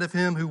messengers ahead of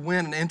him who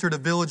went and entered a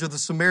village of the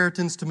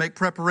Samaritans to make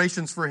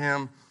preparations for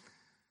him.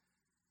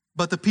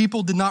 But the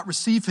people did not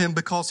receive him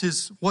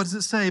because what does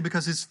it say?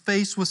 Because his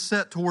face was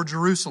set toward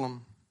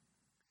Jerusalem.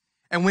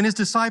 And when his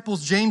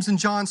disciples, James and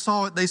John,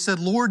 saw it, they said,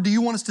 Lord, do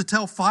you want us to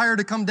tell fire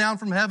to come down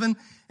from heaven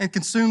and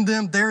consume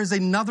them? There is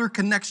another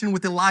connection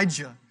with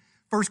Elijah.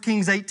 1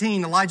 Kings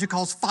 18, Elijah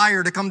calls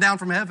fire to come down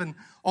from heaven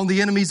on the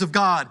enemies of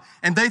God.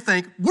 And they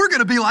think, we're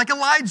going to be like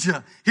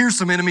Elijah. Here's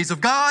some enemies of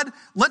God.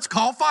 Let's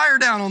call fire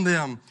down on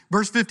them.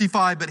 Verse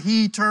 55, but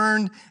he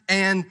turned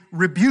and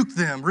rebuked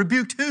them.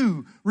 Rebuked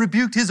who?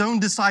 Rebuked his own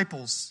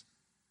disciples.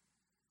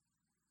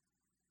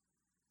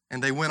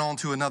 And they went on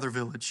to another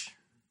village.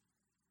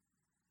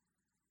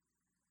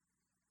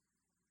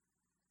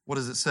 What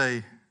does it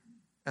say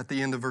at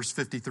the end of verse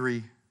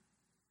 53?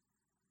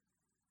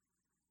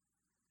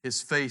 His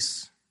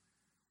face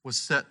was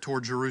set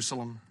toward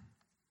Jerusalem.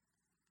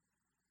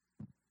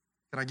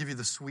 Can I give you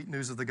the sweet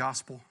news of the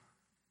gospel?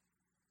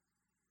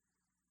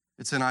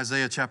 It's in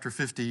Isaiah chapter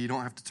 50. You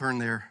don't have to turn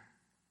there.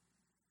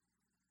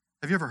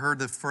 Have you ever heard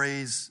the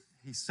phrase,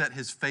 he set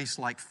his face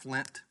like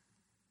flint?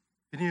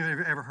 Have you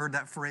ever heard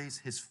that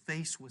phrase? His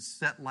face was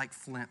set like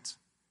flint.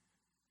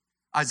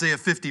 Isaiah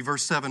 50,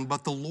 verse 7,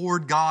 but the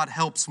Lord God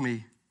helps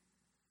me.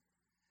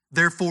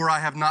 Therefore I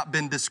have not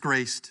been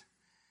disgraced.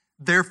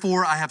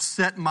 Therefore I have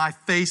set my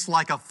face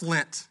like a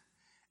flint,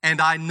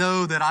 and I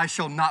know that I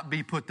shall not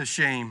be put to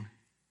shame.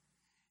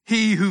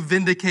 He who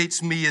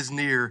vindicates me is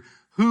near.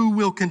 Who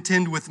will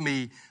contend with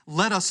me?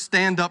 Let us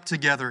stand up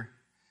together.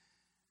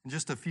 And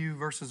just a few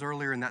verses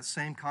earlier in that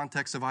same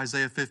context of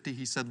Isaiah 50,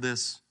 he said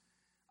this,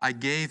 I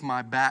gave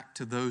my back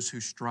to those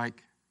who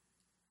strike.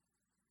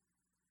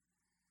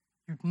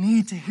 You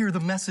need to hear the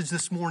message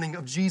this morning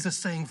of Jesus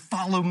saying,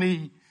 follow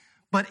me,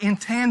 but in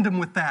tandem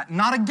with that,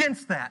 not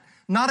against that.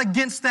 Not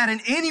against that in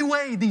any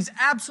way.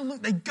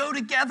 They go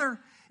together.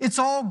 It's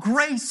all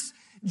grace.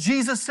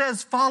 Jesus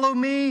says, follow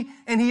me.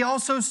 And he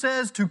also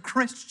says to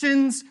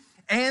Christians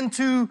and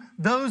to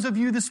those of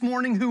you this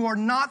morning who are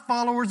not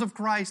followers of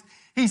Christ,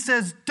 he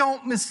says,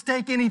 don't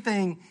mistake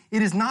anything.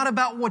 It is not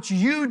about what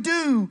you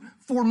do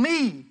for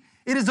me.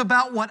 It is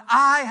about what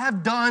I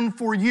have done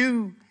for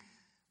you.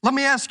 Let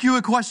me ask you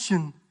a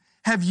question.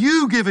 Have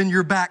you given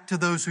your back to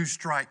those who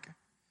strike?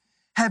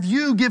 Have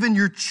you given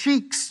your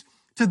cheeks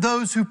to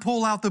those who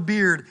pull out the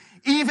beard?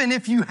 Even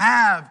if you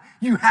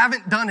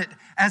haven't done it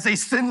as a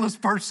sinless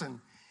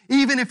person.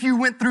 Even if you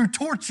went through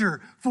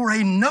torture for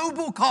a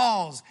noble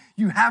cause,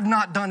 you have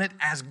not done it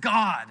as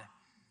God.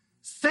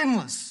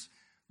 Sinless,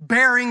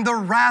 bearing the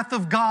wrath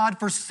of God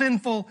for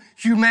sinful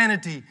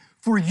humanity.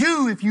 For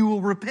you, if you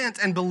will repent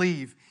and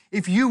believe,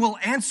 if you will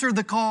answer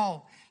the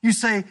call, you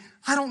say,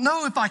 I don't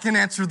know if I can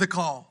answer the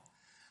call.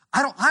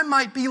 I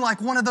might be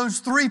like one of those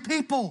three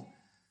people.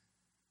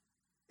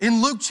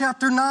 In Luke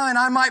chapter 9,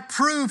 I might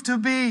prove to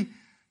be.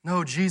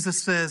 No,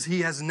 Jesus says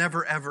he has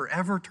never, ever,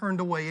 ever turned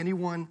away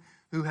anyone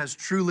who has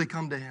truly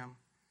come to him.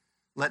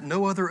 Let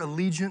no other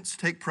allegiance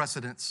take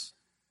precedence.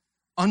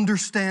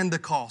 Understand the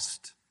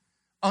cost.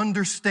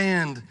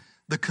 Understand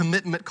the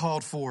commitment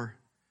called for.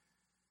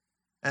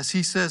 As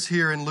he says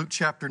here in Luke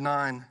chapter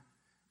 9,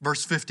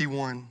 verse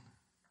 51,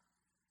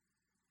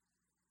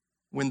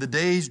 when the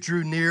days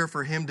drew near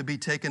for him to be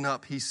taken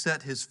up, he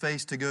set his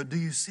face to go. Do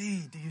you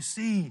see?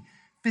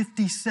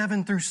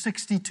 57 through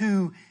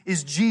 62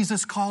 is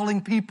Jesus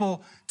calling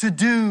people to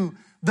do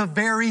the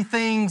very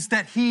things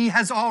that he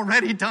has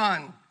already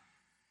done.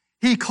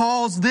 He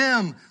calls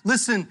them,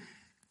 listen,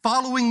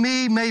 following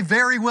me may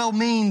very well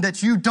mean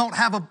that you don't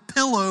have a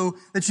pillow,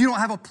 that you don't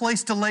have a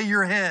place to lay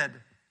your head.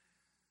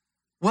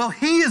 Well,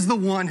 he is the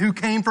one who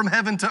came from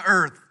heaven to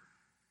earth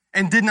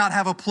and did not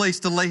have a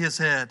place to lay his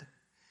head.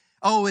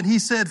 Oh, and he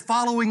said,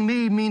 following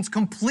me means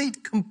complete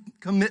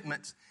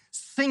commitment,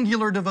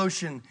 singular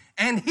devotion.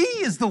 And he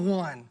is the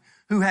one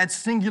who had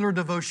singular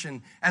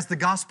devotion as the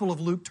Gospel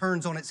of Luke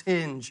turns on its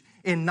hinge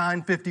in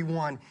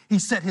 9:51. He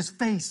set his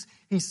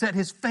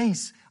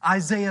face,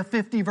 Isaiah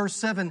 50 verse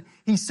 7,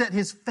 he set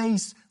his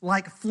face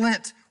like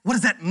flint. What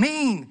does that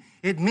mean?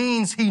 It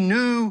means he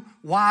knew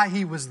why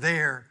he was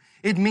there.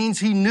 It means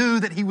he knew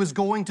that he was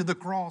going to the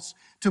cross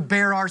to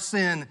bear our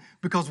sin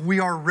because we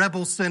are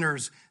rebel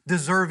sinners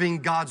deserving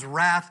God's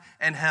wrath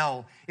and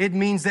hell. It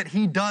means that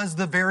he does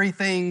the very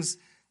things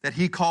that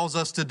he calls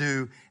us to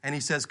do. And he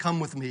says, come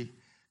with me.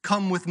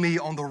 Come with me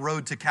on the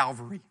road to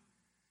Calvary.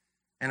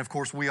 And of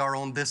course, we are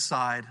on this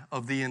side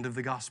of the end of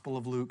the Gospel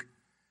of Luke,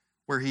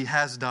 where he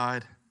has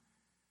died,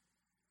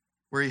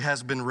 where he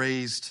has been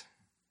raised.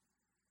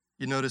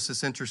 You notice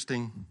it's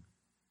interesting.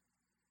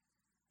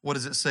 What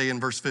does it say in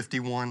verse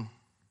 51?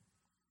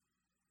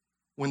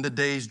 When the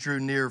days drew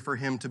near for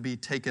him to be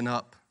taken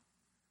up,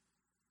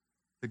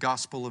 the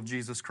gospel of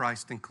Jesus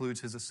Christ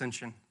includes his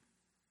ascension.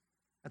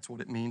 That's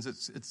what it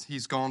means.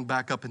 He's gone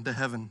back up into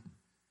heaven.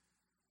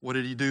 What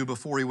did he do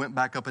before he went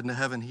back up into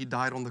heaven? He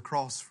died on the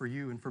cross for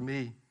you and for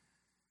me.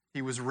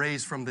 He was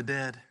raised from the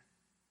dead.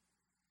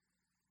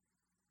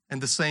 And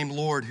the same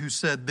Lord who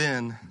said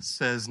then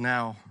says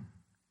now.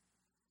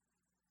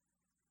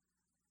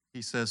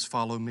 He says,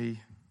 follow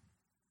me.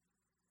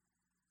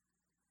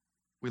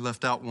 We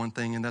left out one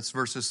thing, and that's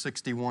verses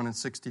 61 and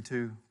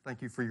 62.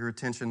 Thank you for your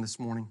attention this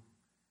morning.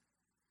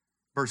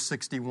 Verse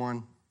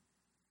 61.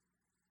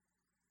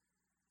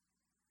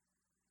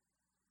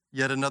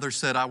 Yet another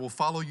said, I will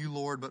follow you,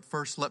 Lord, but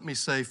first let me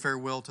say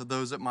farewell to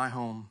those at my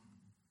home.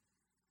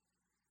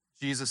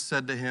 Jesus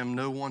said to him,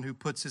 "No one who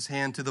puts his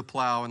hand to the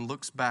plow and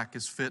looks back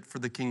is fit for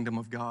the kingdom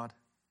of God."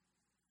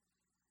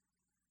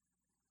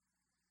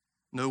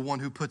 No one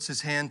who puts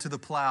his hand to the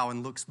plow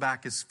and looks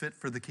back is fit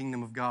for the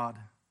kingdom of God.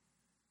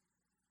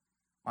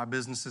 My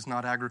business is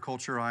not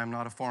agriculture. I am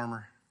not a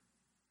farmer.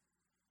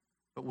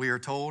 But we are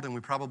told, and we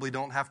probably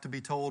don't have to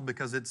be told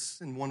because it's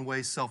in one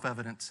way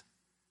self-evident,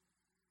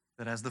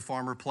 that as the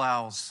farmer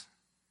plows,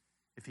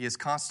 if he is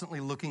constantly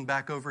looking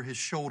back over his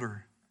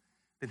shoulder,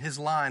 then his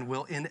line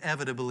will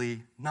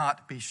inevitably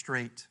not be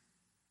straight.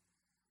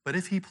 But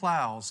if he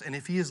plows and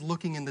if he is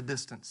looking in the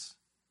distance,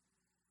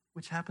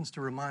 which happens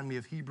to remind me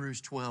of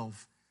Hebrews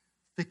 12,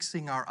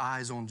 fixing our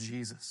eyes on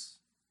Jesus.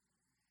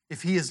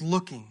 If he is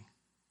looking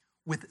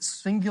with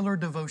singular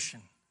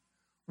devotion,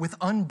 with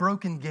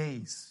unbroken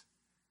gaze,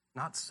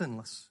 not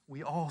sinless,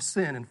 we all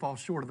sin and fall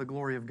short of the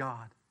glory of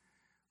God.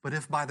 But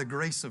if by the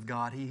grace of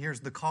God he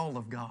hears the call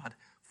of God,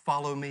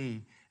 follow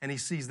me, and he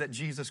sees that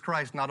Jesus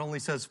Christ not only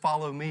says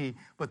follow me,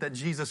 but that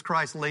Jesus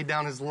Christ laid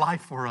down his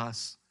life for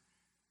us,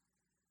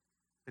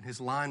 then his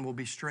line will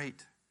be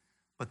straight.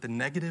 But the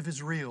negative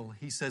is real.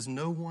 He says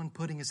no one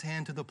putting his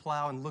hand to the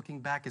plow and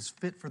looking back is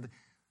fit for the...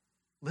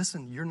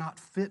 Listen, you're not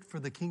fit for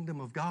the kingdom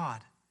of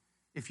God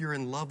if you're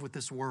in love with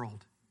this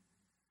world.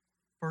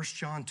 1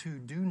 John 2,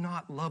 do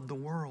not love the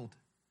world.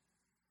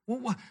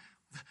 Well,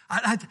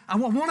 I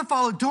want to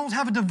follow. Don't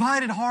have a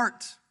divided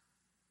heart.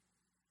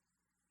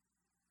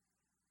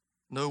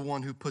 No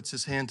one who puts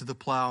his hand to the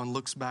plow and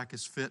looks back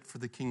is fit for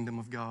the kingdom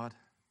of God.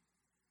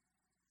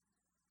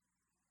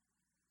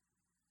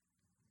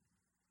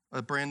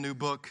 A brand new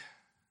book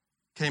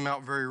came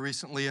out very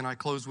recently, and I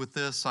close with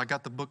this. I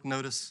got the book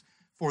notice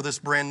for this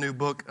brand new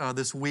book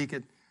this week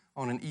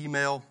on an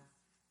email.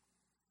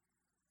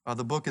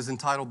 The book is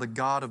entitled The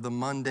God of the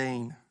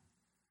Mundane,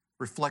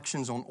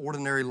 Reflections on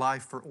Ordinary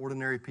Life for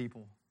Ordinary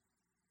People.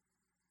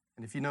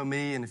 And if you know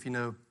me and if you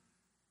know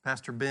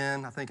Pastor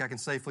Ben, I think I can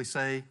safely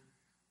say,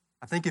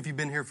 I think if you've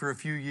been here for a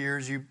few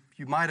years, you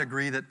might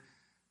agree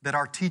that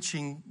our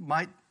teaching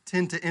might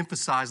tend to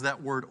emphasize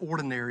that word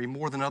ordinary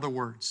more than other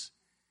words.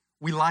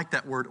 We like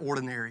that word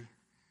ordinary.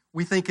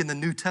 We think in the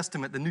New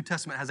Testament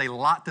has a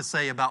lot to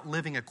say about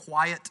living a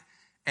quiet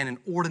and an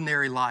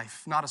ordinary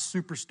life, not a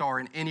superstar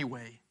in any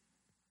way.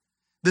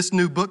 This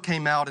new book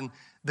came out, and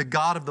The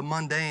God of the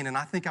Mundane, and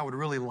I think I would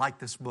really like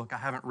this book. I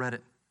haven't read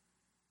it.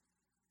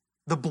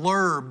 The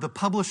blurb, the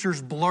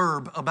publisher's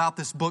blurb about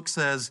this book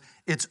says,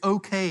 it's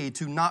okay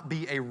to not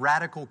be a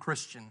radical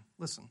Christian.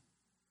 Listen,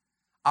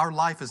 our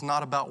life is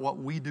not about what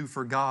we do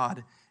for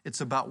God. It's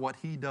about what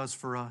he does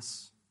for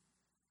us.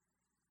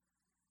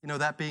 You know,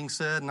 that being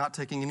said, not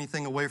taking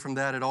anything away from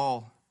that at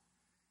all,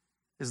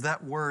 is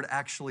that word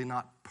actually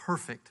not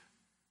perfect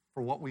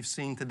for what we've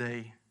seen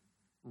today?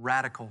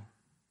 Radical.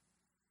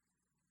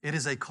 It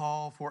is a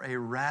call for a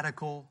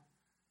radical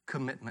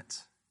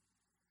commitment.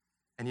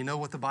 And you know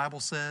what the Bible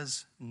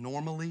says?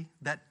 Normally,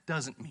 that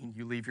doesn't mean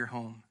you leave your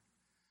home.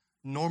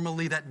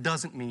 Normally, that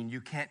doesn't mean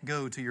you can't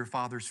go to your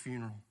father's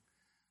funeral.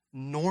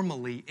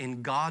 Normally,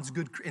 in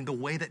the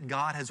way that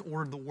God has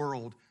ordered the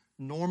world,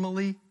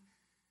 normally,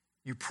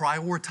 you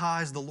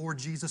prioritize the Lord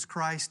Jesus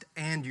Christ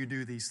and you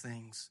do these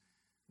things.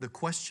 The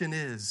question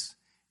is,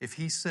 if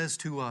he says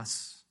to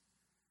us,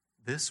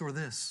 this or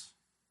this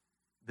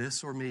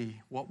or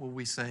me, what will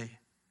we say?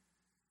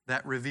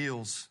 That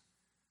reveals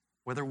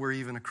whether we're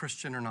even a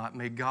Christian or not.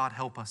 May God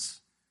help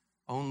us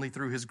only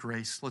through his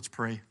grace. Let's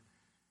pray.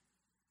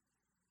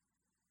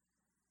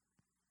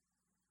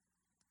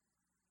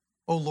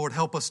 Oh Lord,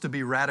 help us to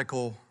be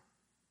radical,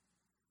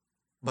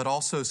 but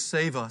also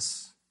save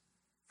us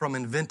from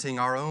inventing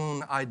our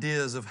own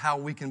ideas of how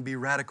we can be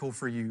radical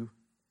for you.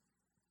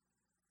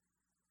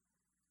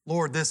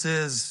 Lord, this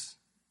is,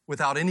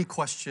 without any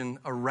question,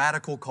 a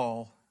radical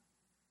call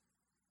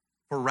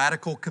for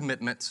radical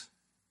commitment,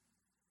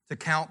 to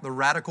count the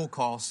radical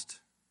cost.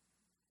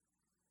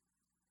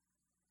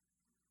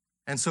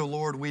 And so,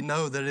 Lord, we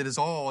know that it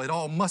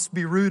all must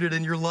be rooted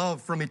in your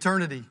love from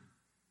eternity.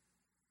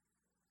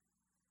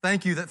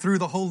 Thank you that through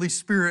the Holy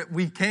Spirit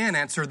we can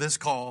answer this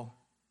call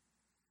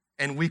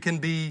and we can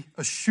be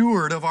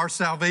assured of our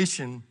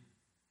salvation.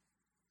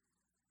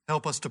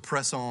 Help us to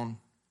press on.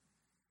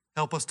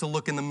 Help us to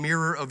look in the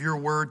mirror of your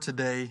word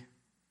today,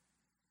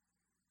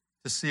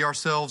 to see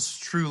ourselves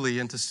truly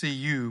and to see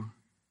you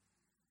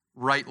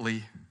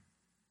rightly.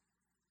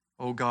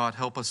 Oh God,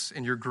 help us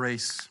in your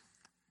grace.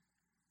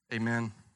 Amen.